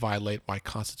might violate my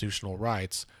constitutional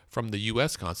rights from the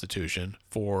U.S. Constitution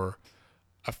for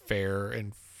a fair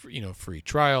and free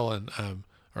trial, and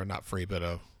or not free,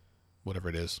 but whatever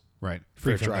it is, right?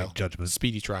 Fair Free trial, judgment,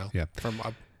 speedy trial. Yeah,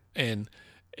 and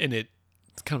it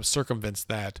kind of circumvents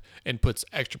that and puts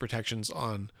extra protections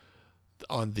on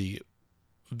the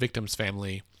victim's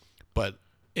family, but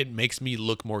it makes me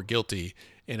look more guilty.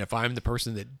 And if I'm the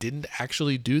person that didn't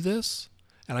actually do this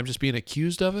and I'm just being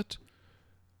accused of it,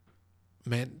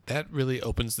 man, that really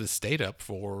opens the state up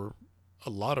for a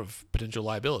lot of potential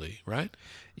liability, right?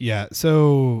 Yeah.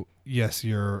 So yes,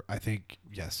 you're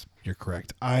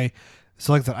correct. I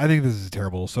think this is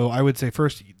terrible. So I would say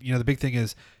first, the big thing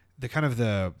is the kind of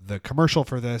the commercial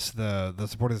for this, the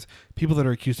support is people that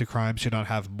are accused of crime should not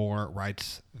have more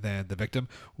rights than the victim.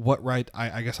 What right?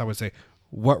 I guess I would say,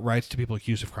 what rights do people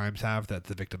accused of crimes have that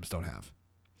the victims don't have?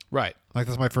 Right. Like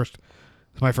that's my first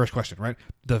question, right?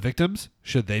 The victims,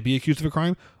 should they be accused of a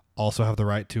crime, also have the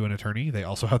right to an attorney. They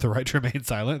also have the right to remain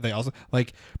silent. They also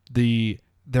the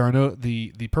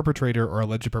perpetrator or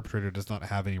alleged perpetrator does not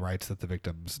have any rights that the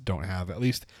victims don't have. At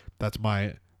least that's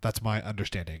my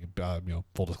understanding.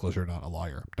 Full disclosure, not a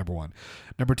lawyer. Number one.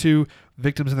 Number two,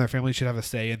 victims and their families should have a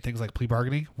say in things like plea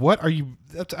bargaining. What are you?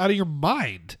 That's out of your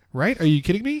mind, right? Are you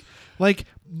kidding me? Like,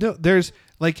 no, there's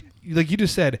like you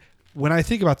just said. When I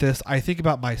think about this, I think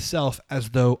about myself as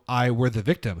though I were the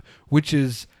victim, which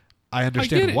is, I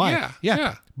understand I get it. why.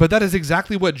 Yeah. But that is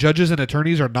exactly what judges and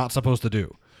attorneys are not supposed to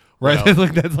do, right? Well,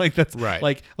 that's right.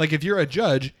 Like if you're a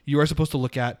judge, you are supposed to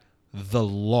look at the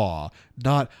law,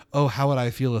 not, oh, how would I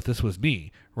feel if this was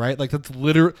me, right? Like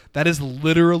that is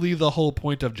literally the whole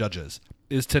point of judges,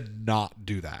 is to not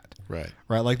do that. Right.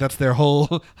 Like that's their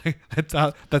whole.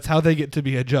 That's how they get to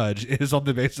be a judge, is on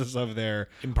the basis of their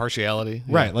impartiality.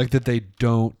 Right. Yeah. Like that they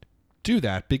don't do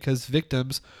that because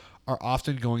victims are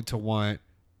often going to want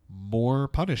more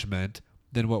punishment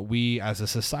than what we as a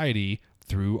society,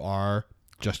 through our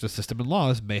justice system and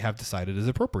laws, may have decided is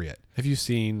appropriate. Have you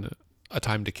seen A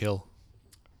Time to Kill?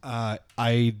 So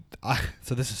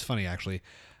this is funny, actually.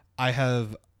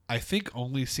 I think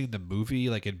only seen the movie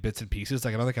like in bits and pieces.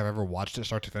 Like I don't think I've ever watched it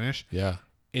start to finish. Yeah.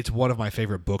 it's one of my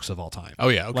favorite books of all time. Oh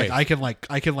yeah, okay. I can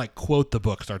quote the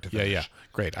book start to Yeah, finish. yeah.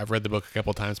 Great. I've read the book a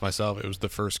couple times myself. It was the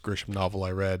first Grisham novel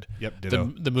I read. Yep,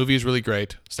 ditto. The movie is really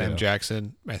great. Sam Ditto.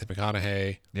 Jackson, Matthew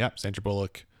McConaughey, Yep. Sandra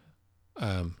Bullock,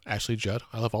 Ashley Judd.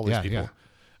 I love all these Yeah, people. yeah.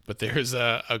 But there's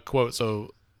a quote.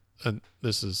 So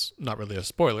this is not really a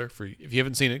spoiler for you. If you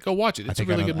haven't seen it, go watch it. It's a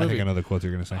really good I movie. think I know the quote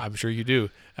you're going to say. I'm sure you do.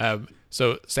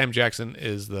 So Sam Jackson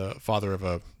is the father of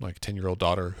a 10-year-old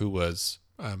daughter who was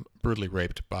brutally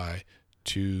raped by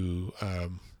two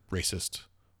racist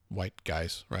white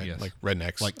guys, right? Yes. Like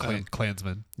rednecks, Like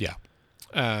Klansmen. yeah.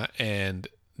 And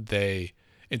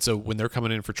so when they're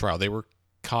coming in for trial, they were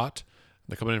caught.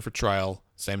 They're coming in for trial.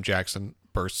 Sam Jackson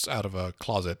bursts out of a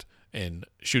closet and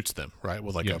shoots them, right,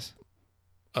 with Yes.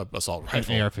 a assault An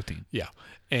rifle. AR-15. Yeah,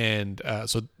 and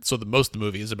so the most of the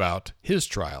movie is about his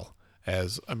trial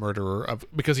as a murderer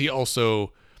because he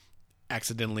also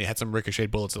accidentally had some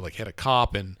ricocheted bullets that hit a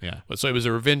cop, and Yeah. so it was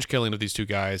a revenge killing of these two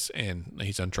guys, and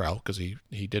he's on trial because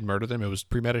he did murder them. It was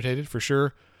premeditated for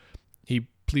sure. He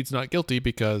pleads not guilty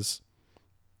because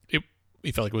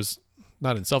he felt like it was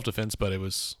not in self-defense, but it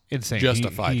was Insane.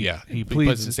 justified. He pleads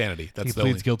pleads insanity. That's he the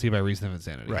pleads only guilty by reason of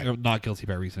insanity. Right. No, not guilty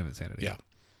by reason of insanity. Yeah.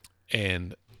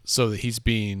 And so he's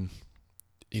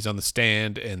on the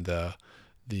stand, and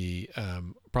the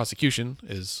prosecution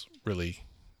is really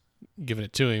giving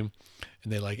it to him,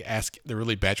 and they're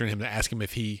really badgering him to ask him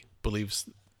if he believes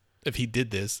if he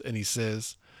did this, and he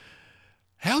says,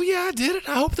 "Hell yeah, I did it.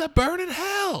 I hope that burn in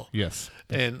hell." Yes.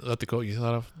 And let the quote you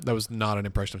thought of, that was not an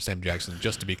impression of Sam Jackson,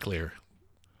 just to be clear.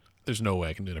 There's no way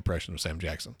I can do an impression of Sam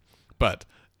Jackson. But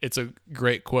it's a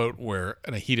great quote where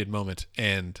in a heated moment,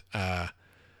 and I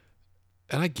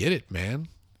get it, man.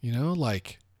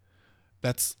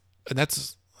 That's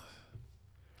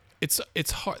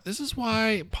it's hard. This is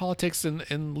why politics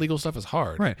and legal stuff is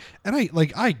hard. Right. And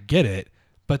I get it,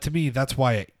 but to me that's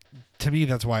why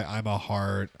I'm a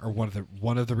hard, or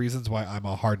one of the reasons why I'm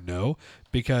a hard no,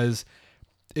 because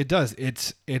it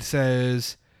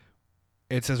says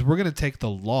we're going to take the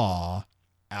law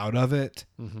out of it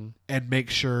and make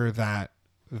sure that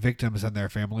victims and their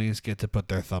families get to put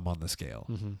their thumb on the scale.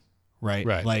 Right?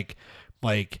 Right. Like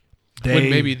When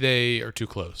maybe they are too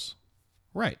close.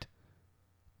 right.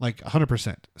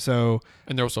 100%. So,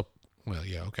 And they're also, well,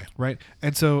 yeah, okay. right.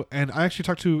 And I actually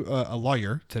talked to a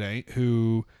lawyer today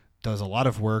who does a lot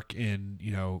of work in,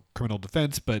 criminal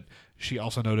defense, but she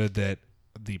also noted that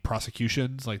the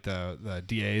prosecutions, like the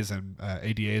DAs and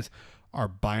ADAs, are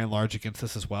by and large against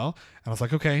this as well. And I was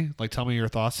like, okay, tell me your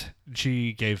thoughts. And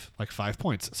she gave 5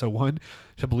 points. So one,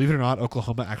 to believe it or not,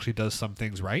 Oklahoma actually does some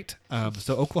things right.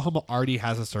 So Oklahoma already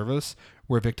has a service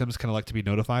where victims can elect to be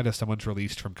notified if someone's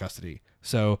released from custody.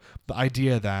 So the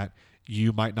idea that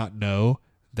you might not know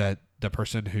that the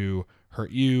person who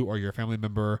hurt you or your family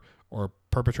member or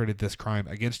perpetrated this crime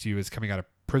against you is coming out of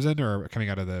prison or coming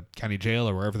out of the county jail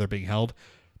or wherever they're being held,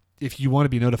 if you want to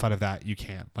be notified of that, you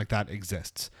can. That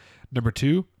exists. Number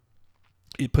two,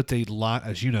 it puts a lot,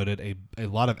 as you noted, a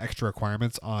lot of extra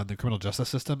requirements on the criminal justice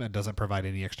system and doesn't provide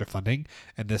any extra funding.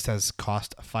 And this has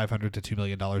cost $500 to $2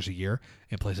 million a year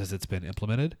in places it's been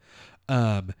implemented.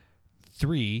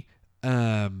 Three,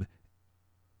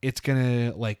 it's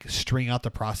going to string out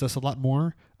the process a lot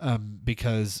more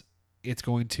because it's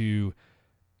going to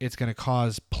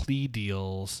cause plea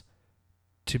deals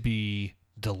to be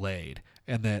delayed,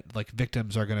 and that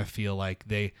victims are going to feel like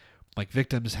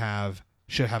victims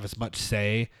should have as much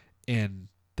say in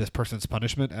this person's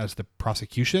punishment as the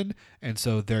prosecution, and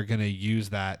so they're going to use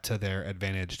that to their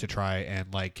advantage to try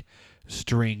and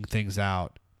string things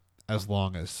out as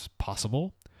long as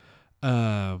possible.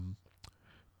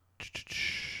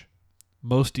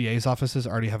 Most DA's offices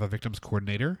already have a victims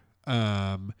coordinator,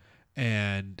 and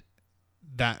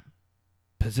that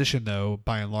position, though,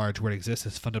 by and large, where it exists,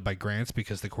 is funded by grants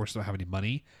because the courts don't have any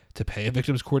money to pay a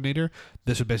victims coordinator.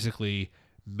 This would basically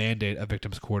mandate a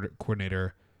victims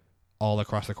coordinator all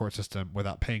across the court system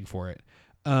without paying for it.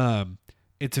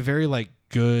 It's a very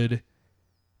good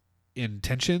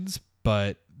intentions,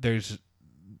 but there's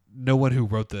no one who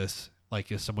wrote this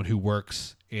is someone who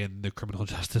works in the criminal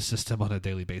justice system on a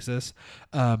daily basis.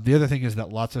 The other thing is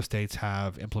that lots of states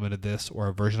have implemented this or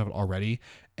a version of it already,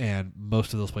 and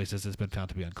most of those places has been found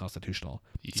to be unconstitutional.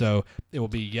 Yeah. So it will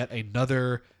be yet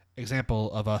another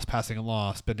example of us passing a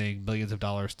law, spending millions of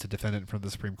dollars to defend it from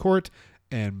the Supreme Court,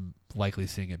 and likely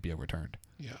seeing it be overturned.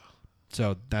 Yeah.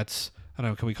 So that's, I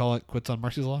don't know, can we call it quits on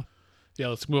Marcy's Law? Yeah,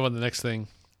 let's move on to the next thing.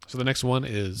 So the next one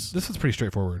is... This is pretty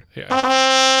straightforward. Yeah.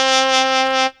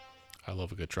 I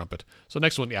love a good trumpet. So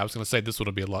next one, I was going to say this one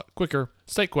will be a lot quicker.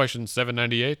 State question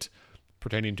 798,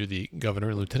 pertaining to the governor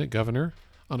and lieutenant governor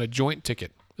on a joint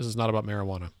ticket. This is not about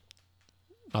marijuana.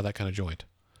 Not that kind of joint.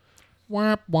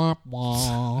 Womp womp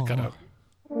womp. Kind of.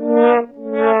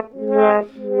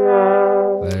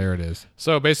 There it is.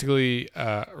 So basically,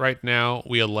 right now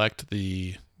we elect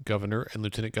the governor and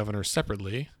lieutenant governor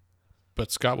separately.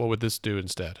 But Scott, what would this do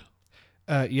instead?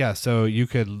 Yeah, so you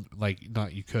could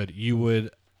you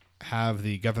would have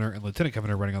the governor and lieutenant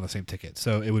governor running on the same ticket.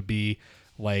 So it would be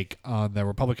like on the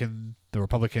Republican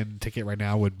ticket right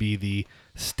now would be the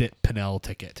Stitt-Pinnell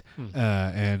ticket,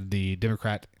 and the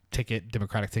Democratic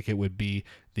ticket would be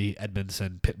the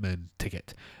Edmondson-Pittman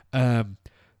ticket.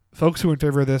 Folks who are in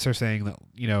favor of this are saying that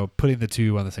putting the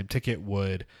two on the same ticket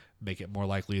would make it more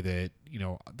likely that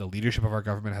the leadership of our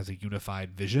government has a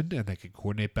unified vision and they can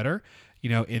coordinate better.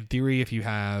 In theory, if you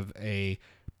have a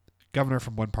governor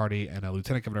from one party and a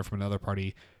lieutenant governor from another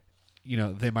party,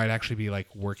 they might actually be like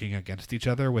working against each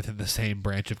other within the same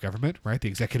branch of government, right? The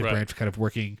executive branch kind of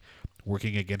working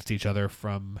against each other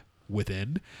from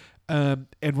within. And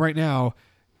right now,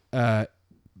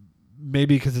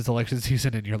 maybe because it's election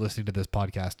season and you're listening to this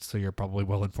podcast, so you're probably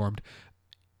well informed.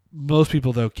 Most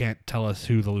people, though, can't tell us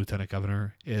who the lieutenant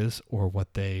governor is or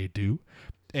what they do.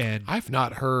 And I've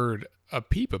not heard a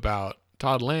peep about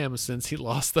Todd Lamb since he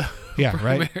lost the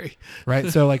primary. Right.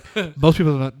 So, like, most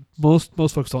people don't,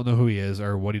 most folks don't know who he is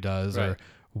or what he does or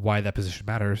why that position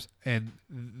matters. And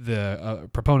the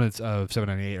proponents of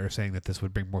 798 are saying that this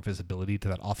would bring more visibility to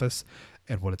that office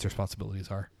and what its responsibilities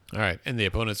are. All right, and the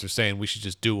opponents are saying we should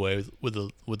just do away with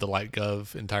the light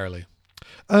gov entirely.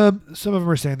 Some of them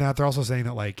are saying that. They're also saying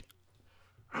that like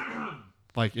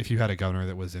if you had a governor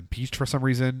that was impeached for some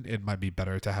reason, it might be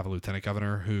better to have a lieutenant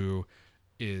governor who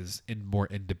is more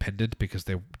independent because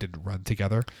they didn't run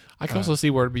together. I can also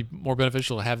see where it'd be more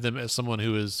beneficial to have them as someone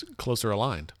who is closer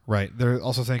aligned. Right. They're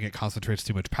also saying it concentrates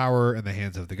too much power in the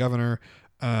hands of the governor.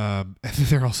 And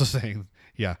they're also saying,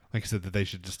 like I said, that they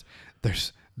should just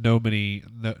there's no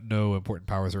important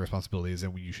powers or responsibilities,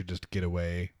 and you should just get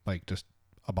away, just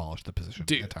abolish the position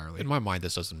entirely. In my mind,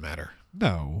 this doesn't matter.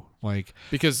 No,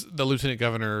 because the lieutenant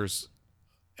governor's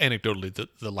anecdotally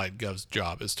the light gov's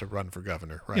job is to run for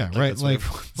governor, right? Yeah, right.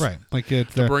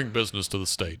 To bring business to the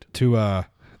state. To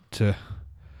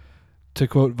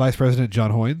quote Vice President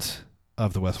John Hoynes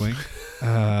of the West Wing,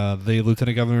 the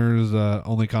lieutenant governor's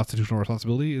only constitutional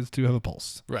responsibility is to have a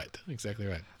pulse. Right. Exactly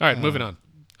right. All right, moving on.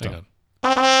 Hang on.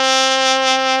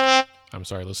 I'm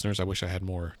sorry, listeners. I wish I had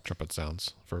more trumpet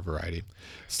sounds for variety.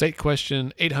 State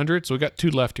question 800. So we got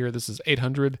two left here. This is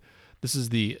 800. This is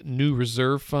the new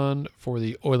reserve fund for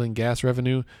the oil and gas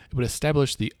revenue. It would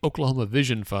establish the Oklahoma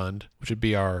Vision Fund, which would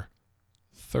be our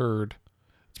third.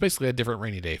 It's basically a different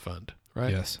rainy day fund,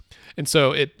 right? Yes. And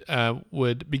so it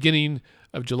would, beginning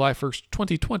of July 1st,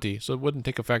 2020, so it wouldn't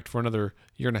take effect for another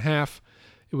year and a half.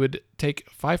 It would take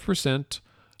 5%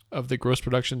 of the gross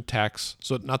production tax,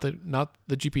 so not the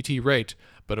GPT rate,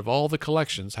 but of all the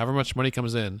collections, however much money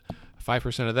comes in,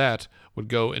 5% of that would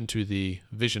go into the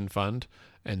Vision Fund,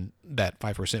 and that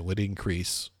 5% would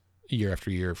increase year after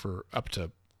year for up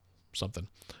to something.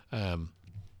 And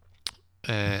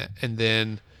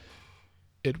then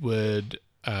it would,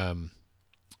 and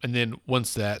then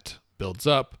once that builds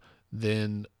up,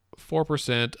 then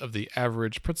 4% of the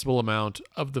average principal amount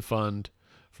of the fund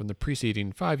from the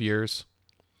preceding 5 years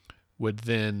would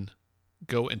then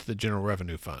go into the general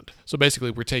revenue fund. So basically,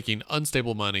 we're taking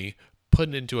unstable money,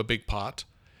 putting it into a big pot,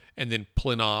 and then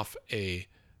pulling off a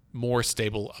more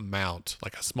stable amount,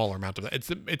 like a smaller amount of that.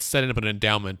 It's setting up an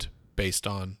endowment based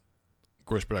on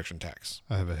gross production tax.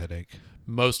 I have a headache.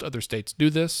 Most other states do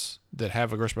this that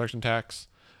have a gross production tax.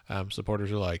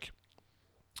 Supporters are like,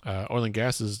 oil and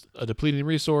gas is a depleting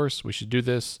resource. We should do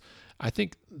this. I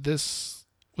think this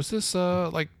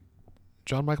like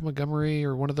John Michael Montgomery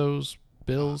or one of those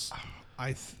bills.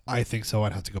 I think so.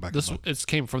 I'd have to go back. It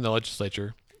came from the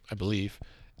legislature, I believe,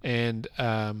 and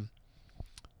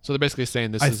so they're basically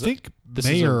saying this. I think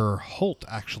Mayor Holt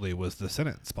actually was the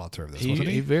Senate sponsor of this, wasn't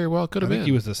he? He very well could have been. I think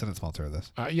he was the Senate sponsor of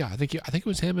this. Yeah, I think it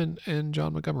was him and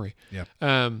John Montgomery.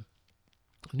 Yeah.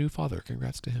 New father.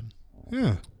 Congrats to him.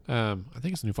 Yeah. I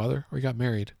think it's a new father, or he got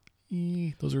married.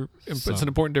 Those are it's an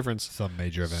important difference. Some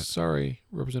major event. Sorry,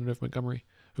 Representative Montgomery,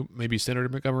 who maybe Senator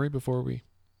Montgomery before we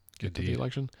get to the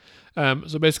election.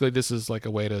 So basically, this is like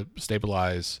a way to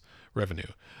stabilize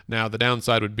revenue. Now, the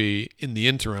downside would be in the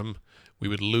interim, we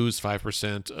would lose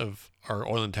 5% of our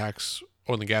oil and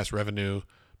gas revenue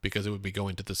because it would be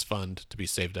going to this fund to be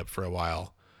saved up for a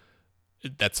while.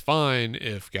 That's fine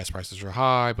if gas prices are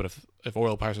high, but if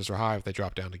oil prices are high, if they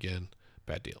drop down again,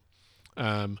 bad deal.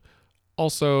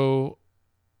 Also,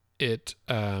 it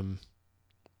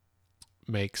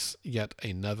makes yet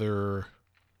another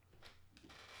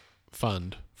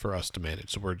fund for us to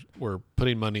manage. So we're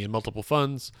putting money in multiple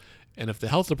funds, and if the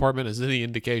health department is any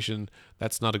indication,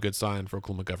 that's not a good sign for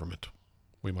Oklahoma government.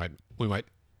 We might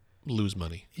lose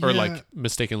money or Yeah. like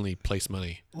mistakenly place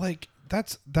money. Like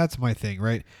that's my thing,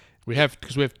 right? We have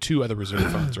two other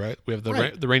reserve funds, right? We have the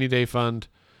Right. the rainy day fund,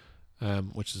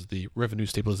 which is the revenue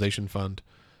stabilization fund,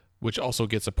 which also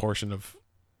gets a portion of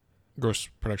gross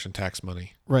production tax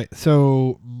money. Right.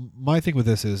 So my thing with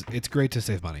this is it's great to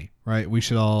save money, right? We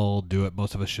should all do it.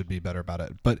 Most of us should be better about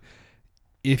it. But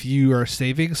if you are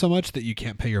saving so much that you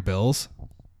can't pay your bills,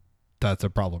 that's a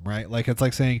problem, right? Like it's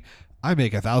like saying I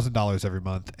make $1,000 every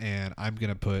month and I'm going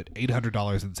to put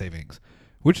 $800 in savings,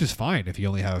 which is fine if you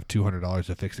only have $200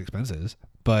 of fixed expenses.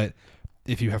 But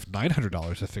if you have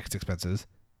 $900 of fixed expenses,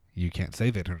 you can't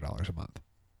save $800 a month,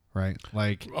 right?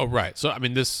 Like, Oh, right. So I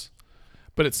mean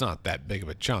but it's not that big of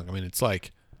a chunk. I mean, it's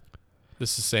like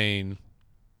this is saying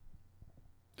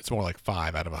it's more like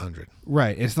 5 out of 100.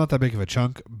 right. It's not that big of a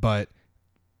chunk, but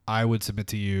I would submit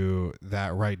to you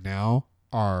that right now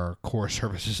our core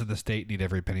services in the state need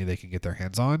every penny they can get their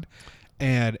hands on.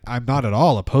 And I'm not at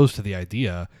all opposed to the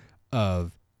idea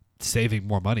of saving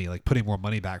more money, like putting more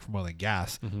money back from oil and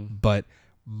gas. But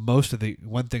most of the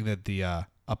one thing that the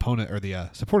opponent or the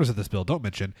supporters of this bill don't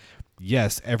mention,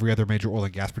 yes, every other major oil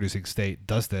and gas producing state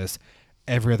does this.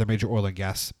 Every other major oil and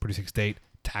gas producing state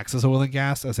taxes oil and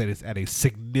gas as it is at a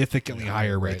significantly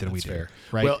higher rate right, than we that's do. fair.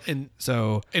 Right. Well,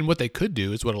 So and what they could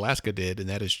do is what Alaska did, and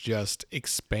that is just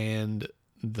expand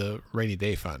the rainy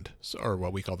day fund, or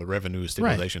what we call the revenue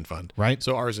stabilization fund. Right.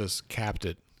 So ours is capped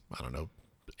at, I don't know,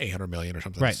 800 million or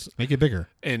something. right, make it bigger.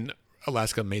 And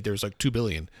Alaska made theirs like 2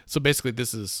 billion. So basically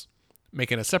this is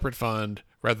making a separate fund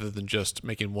rather than just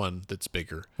making one that's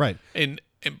bigger. Right. And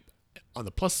on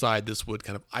the plus side, this would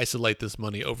kind of isolate this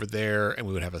money over there, and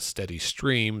we would have a steady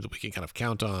stream that we can kind of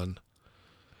count on.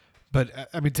 But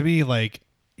I mean, to me, like,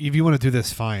 if you want to do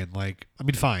this, fine. Like, I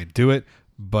mean, fine, do it.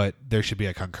 But there should be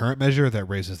a concurrent measure that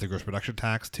raises the gross production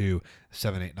tax to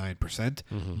 7, 8, 9%,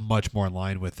 much more in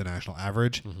line with the national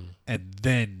average. And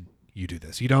then you do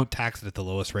this. You don't tax it at the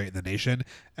lowest rate in the nation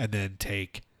and then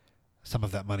take some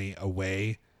of that money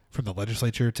away from the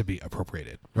legislature to be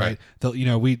appropriated. Right.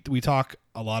 We talk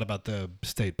a lot about the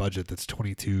state budget that's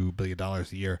 $22 billion a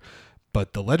year,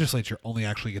 but the legislature only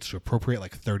actually gets to appropriate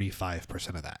like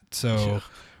 35% of that. So,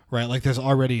 right, like there's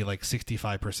already like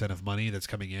 65% of money that's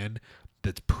coming in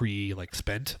that's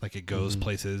spent, like it goes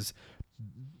places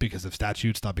because of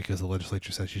statutes, not because the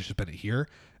legislature says you should spend it here.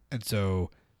 And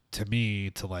so to me,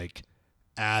 to like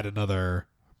add another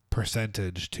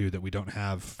percentage to that we don't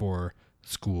have for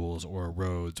schools or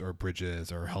roads or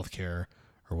bridges or healthcare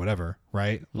or whatever,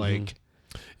 right? Like,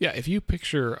 Yeah, if you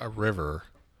picture a river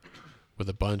with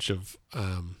a bunch of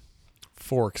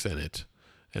forks in it,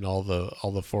 and all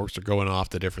the forks are going off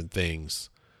to different things,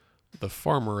 the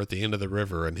farmer at the end of the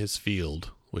river in his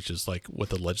field, which is like what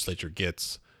the legislature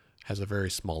gets, has a very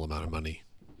small amount of money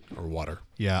or water.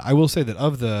 yeah, I will say that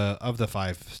of the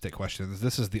 5 state questions,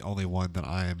 this is the only one that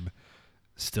I'm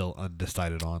still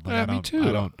undecided on. Like, Me too.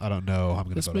 I don't know how I'm going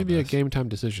to This vote may on be a this. game time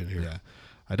decision here. Yeah,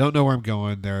 I don't know where I'm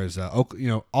going. There's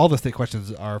all the state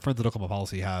questions. Our friends at Oklahoma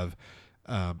Policy have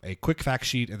a quick fact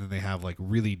sheet, and then they have like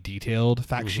really detailed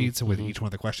fact sheets with each one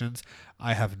of the questions.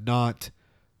 I have not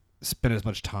spent as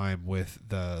much time with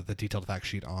the detailed fact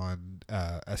sheet on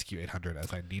SQ 800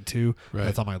 as I need to. Right.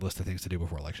 That's on my list of things to do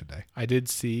before Election Day. I did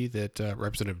see that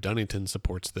Representative Dunnington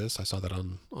supports this. I saw that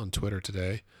on Twitter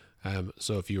today.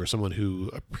 So if you are someone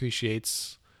who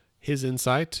appreciates his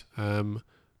insight,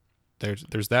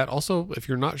 there's that. Also, if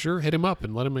you're not sure, hit him up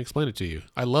and let him explain it to you.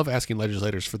 I love asking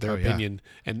legislators for their opinion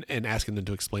and asking them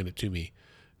to explain it to me.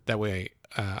 That way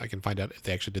I can find out if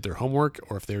they actually did their homework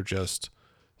or if they're just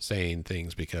saying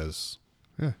things because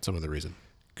some other reason.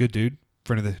 Good dude,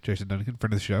 friend of the Jason Dunnigan,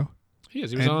 friend of the show, He is.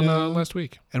 He was And, on last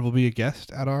week. and will be a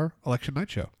guest at our election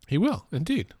night show. He will,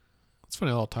 indeed. It's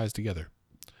funny, it all ties together.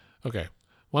 Okay,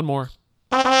 one more.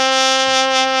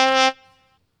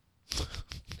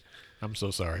 I'm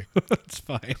so sorry. It's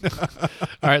fine.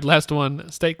 All right, last one.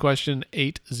 State question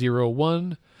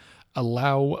 801.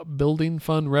 Allow building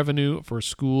fund revenue for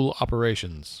school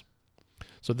operations.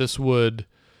 So this would...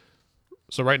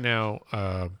 So right now,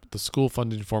 the school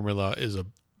funding formula is a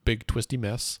big twisty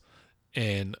mess.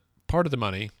 And part of the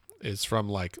money is from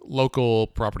like local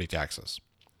property taxes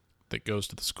that goes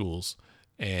to the schools.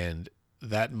 And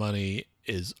that money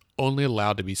is only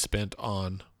allowed to be spent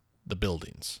on the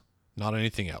buildings, not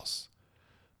anything else.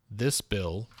 This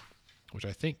bill, which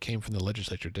I think came from the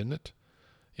legislature, didn't it?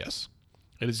 Yes.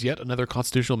 It is yet another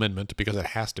constitutional amendment because it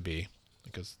has to be,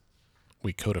 because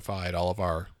we codified all of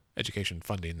our education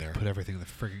funding there. Put everything in the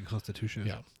frigging Constitution.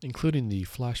 Yeah, including the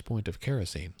flashpoint of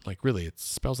kerosene. Like, really, it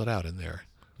spells it out in there.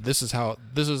 This is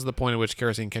the point at which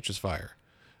kerosene catches fire.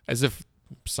 As if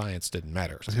science didn't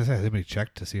matter. I was going to say, has anybody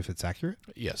checked to see if it's accurate?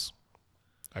 Yes.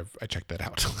 I checked that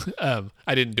out.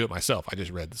 I didn't do it myself. I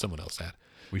just read that someone else had.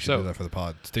 We should do that for the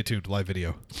pod. Stay tuned. Live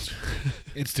video.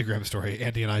 Instagram story.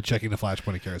 Andy and I checking the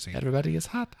flashpoint of kerosene. Everybody is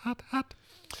hot, hot, hot.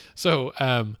 So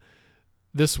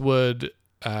this would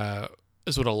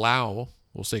allow,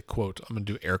 we'll say quote, I'm going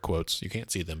to do air quotes. You can't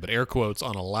see them, but air quotes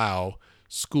on allow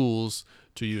schools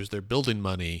to use their building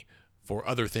money for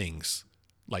other things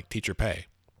like teacher pay.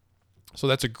 So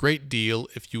that's a great deal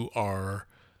if you are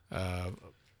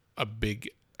a big,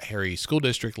 hairy school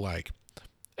district like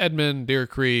Edmond, Deer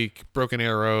Creek, Broken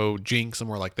Arrow, Jink,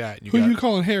 somewhere like that. Who are you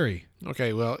calling Harry?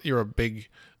 Okay, well, you're a big,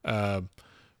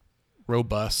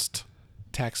 robust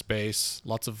tax base,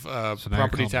 lots of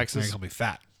property taxes. Now you call me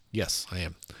fat. Yes, I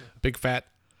am. Big fat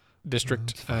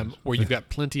district where you've got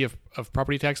plenty of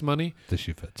property tax money. The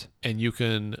shoe fits. And you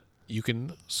can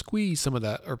squeeze some of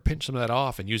that or pinch some of that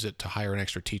off and use it to hire an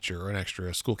extra teacher or an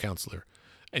extra school counselor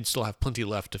and still have plenty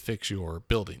left to fix your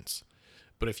buildings.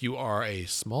 But if you are a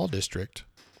small district,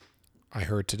 I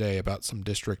heard today about some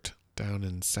district down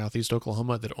in southeast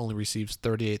Oklahoma that only receives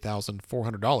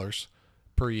 $38,400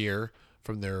 per year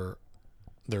from their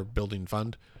building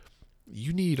fund.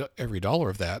 You need every dollar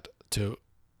of that to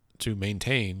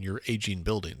maintain your aging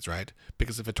buildings, right?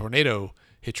 Because if a tornado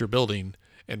hits your building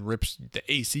and rips the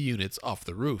AC units off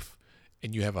the roof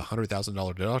and you have a $100,000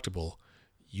 deductible,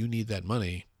 you need that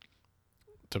money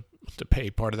to pay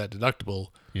part of that deductible.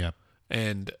 Yeah.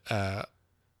 And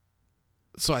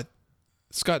Scott,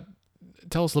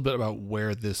 tell us a little bit about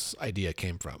where this idea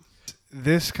came from.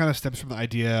 This kind of stems from the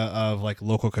idea of like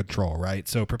local control, right?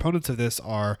 So proponents of this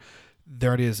are,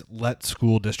 there it is, let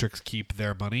school districts keep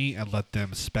their money and let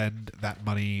them spend that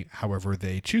money however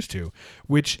they choose to,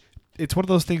 which it's one of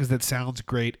those things that sounds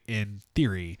great in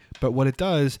theory, but what it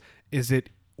does is it,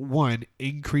 one,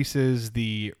 increases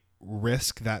the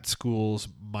risk that schools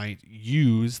might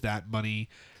use that money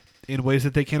in ways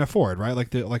that they can't afford, right?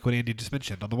 Like what Andy just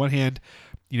mentioned. On the one hand,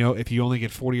 if you only get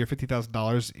 $40,000 or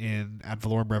 $50,000 in ad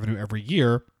valorem revenue every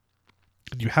year,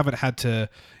 and you haven't had to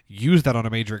use that on a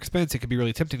major expense, it can be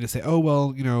really tempting to say, oh,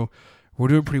 well, we're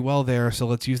doing pretty well there, so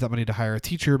let's use that money to hire a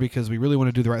teacher because we really want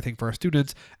to do the right thing for our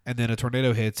students. And then a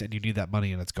tornado hits and you need that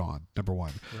money and it's gone, number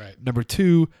one. Right. Number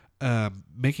two,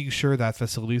 making sure that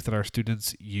facilities that our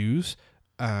students use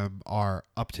are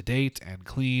up to date and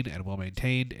clean and well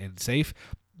maintained and safe.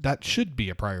 That should be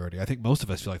a priority. I think most of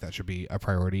us feel like that should be a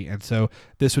priority. And so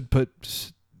this would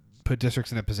put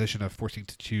districts in a position of forcing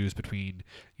to choose between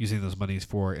using those monies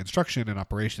for instruction and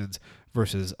operations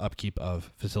versus upkeep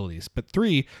of facilities. But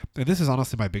three, and this is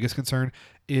honestly my biggest concern,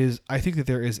 is I think that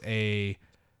there is a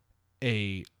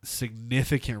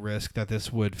significant risk that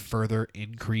this would further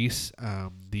increase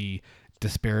the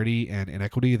disparity and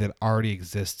inequity that already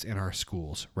exists in our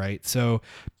schools, right? So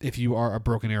if you are a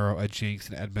Broken Arrow, a Jinx,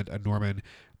 an Edmond, a Norman,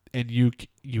 and you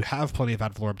have plenty of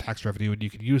ad valorem tax revenue, and you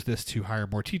can use this to hire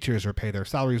more teachers or pay their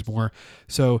salaries more,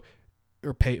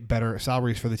 or pay better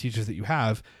salaries for the teachers that you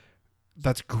have,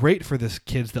 that's great for the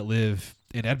kids that live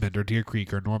in Edmond or Deer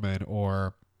Creek or Norman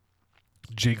or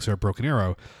Jinx or Broken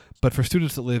Arrow. But for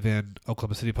students that live in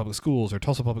Oklahoma City Public Schools or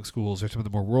Tulsa Public Schools or some of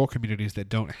the more rural communities that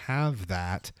don't have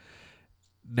that,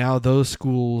 now those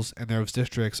schools and those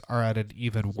districts are at an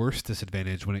even worse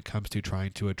disadvantage when it comes to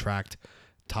trying to attract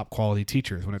top quality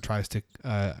teachers, when it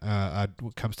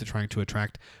comes to trying to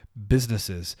attract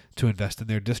businesses to invest in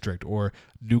their district or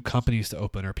new companies to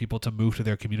open or people to move to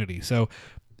their community. So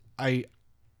I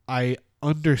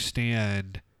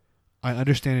understand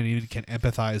and even can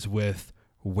empathize with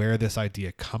where this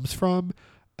idea comes from.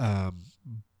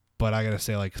 But I gotta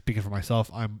say, like, speaking for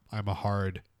myself, I'm a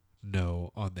hard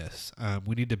no on this.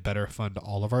 We need to better fund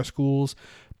all of our schools,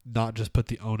 not just put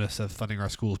the onus of funding our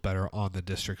schools better on the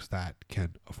districts that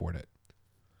can afford it.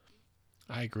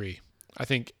 I agree. I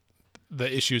think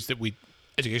the issue is that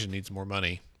education needs more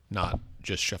money, not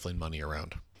just shuffling money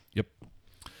around. Yep.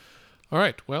 All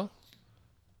right. Well,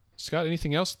 Scott,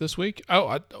 anything else this week?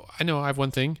 Oh, I know I have one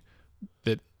thing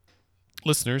that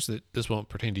listeners, that this won't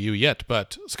pertain to you yet,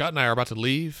 but Scott and I are about to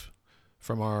leave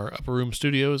from our Upper Room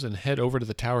studios and head over to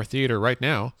the Tower Theater right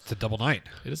now. It's a double night.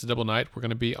 It is a double night. We're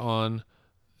going to be on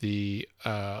the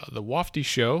Wafty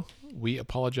Show. We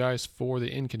apologize for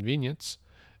the inconvenience,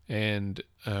 and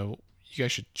you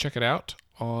guys should check it out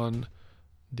on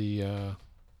the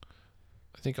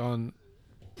I think on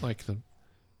like the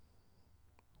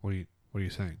What are you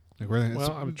saying? Like where?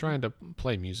 Well, I'm trying to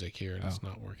play music here, and it's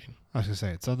not working. I was gonna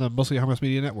say it's on the Mostly Harmless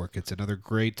Media Network. It's another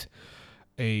great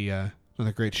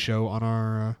show on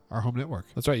our home network.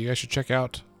 That's right. You guys should check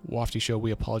out Wafty Show.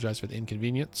 We apologize for the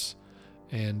inconvenience,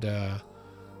 and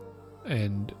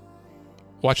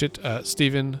watch it.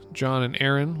 Stephen, John, and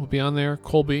Aaron will be on there.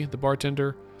 Colby, the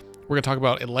bartender. We're gonna talk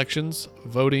about elections,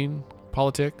 voting,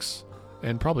 politics,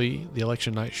 and probably the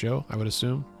election night show, I would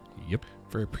assume. Yep.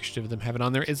 Very appreciative of them having it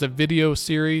on there. It's a video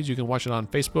series. You can watch it on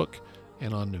Facebook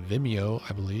and on Vimeo,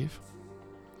 I believe.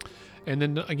 And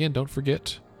then again, don't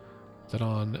forget that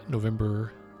on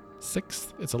November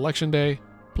 6th, it's election day.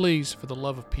 Please, for the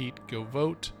love of Pete, go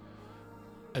vote.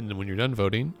 And then when you're done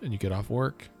voting and you get off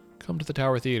work, come to the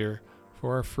Tower Theater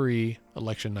for our free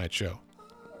election night show.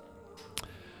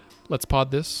 Let's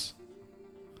pod this.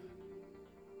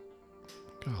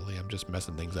 Golly, I'm just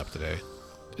messing things up today.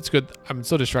 It's good. I'm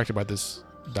so distracted by this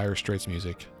Dire Straits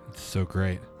music. It's so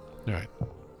great. All right.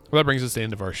 Well, that brings us to the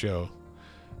end of our show.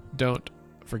 Don't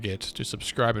forget to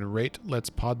subscribe and rate Let's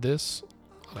Pod This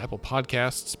on Apple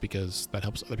Podcasts because that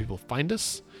helps other people find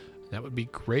us. That would be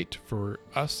great for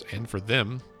us and for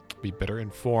them. Be better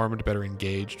informed, better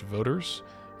engaged voters,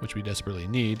 which we desperately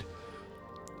need.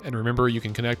 And remember, you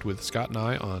can connect with Scott and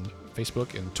I on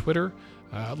Facebook and Twitter.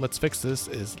 Let's Fix This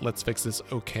is Let's Fix This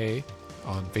OK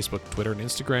on Facebook, Twitter, and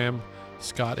Instagram.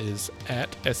 Scott is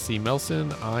at SC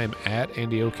Melson. I'm at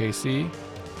AndyOKC. You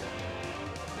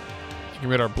can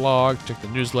read our blog, check the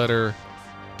newsletter,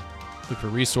 look for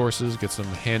resources, get some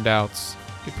handouts,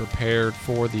 get prepared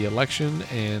for the election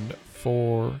and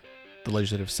for the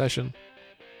legislative session.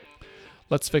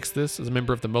 Let's Fix This is a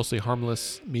member of the Mostly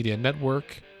Harmless Media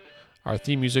Network. Our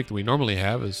theme music that we normally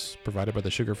have is provided by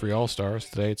the Sugar Free All-Stars.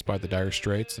 Today it's by the Dire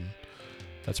Straits, and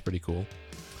that's pretty cool.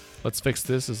 Let's Fix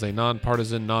This is a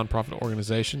nonpartisan, nonprofit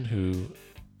organization who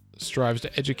strives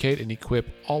to educate and equip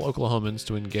all Oklahomans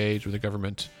to engage with the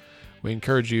government. We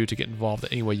encourage you to get involved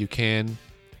any way you can.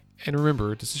 And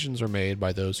remember, decisions are made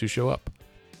by those who show up.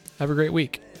 Have a great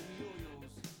week.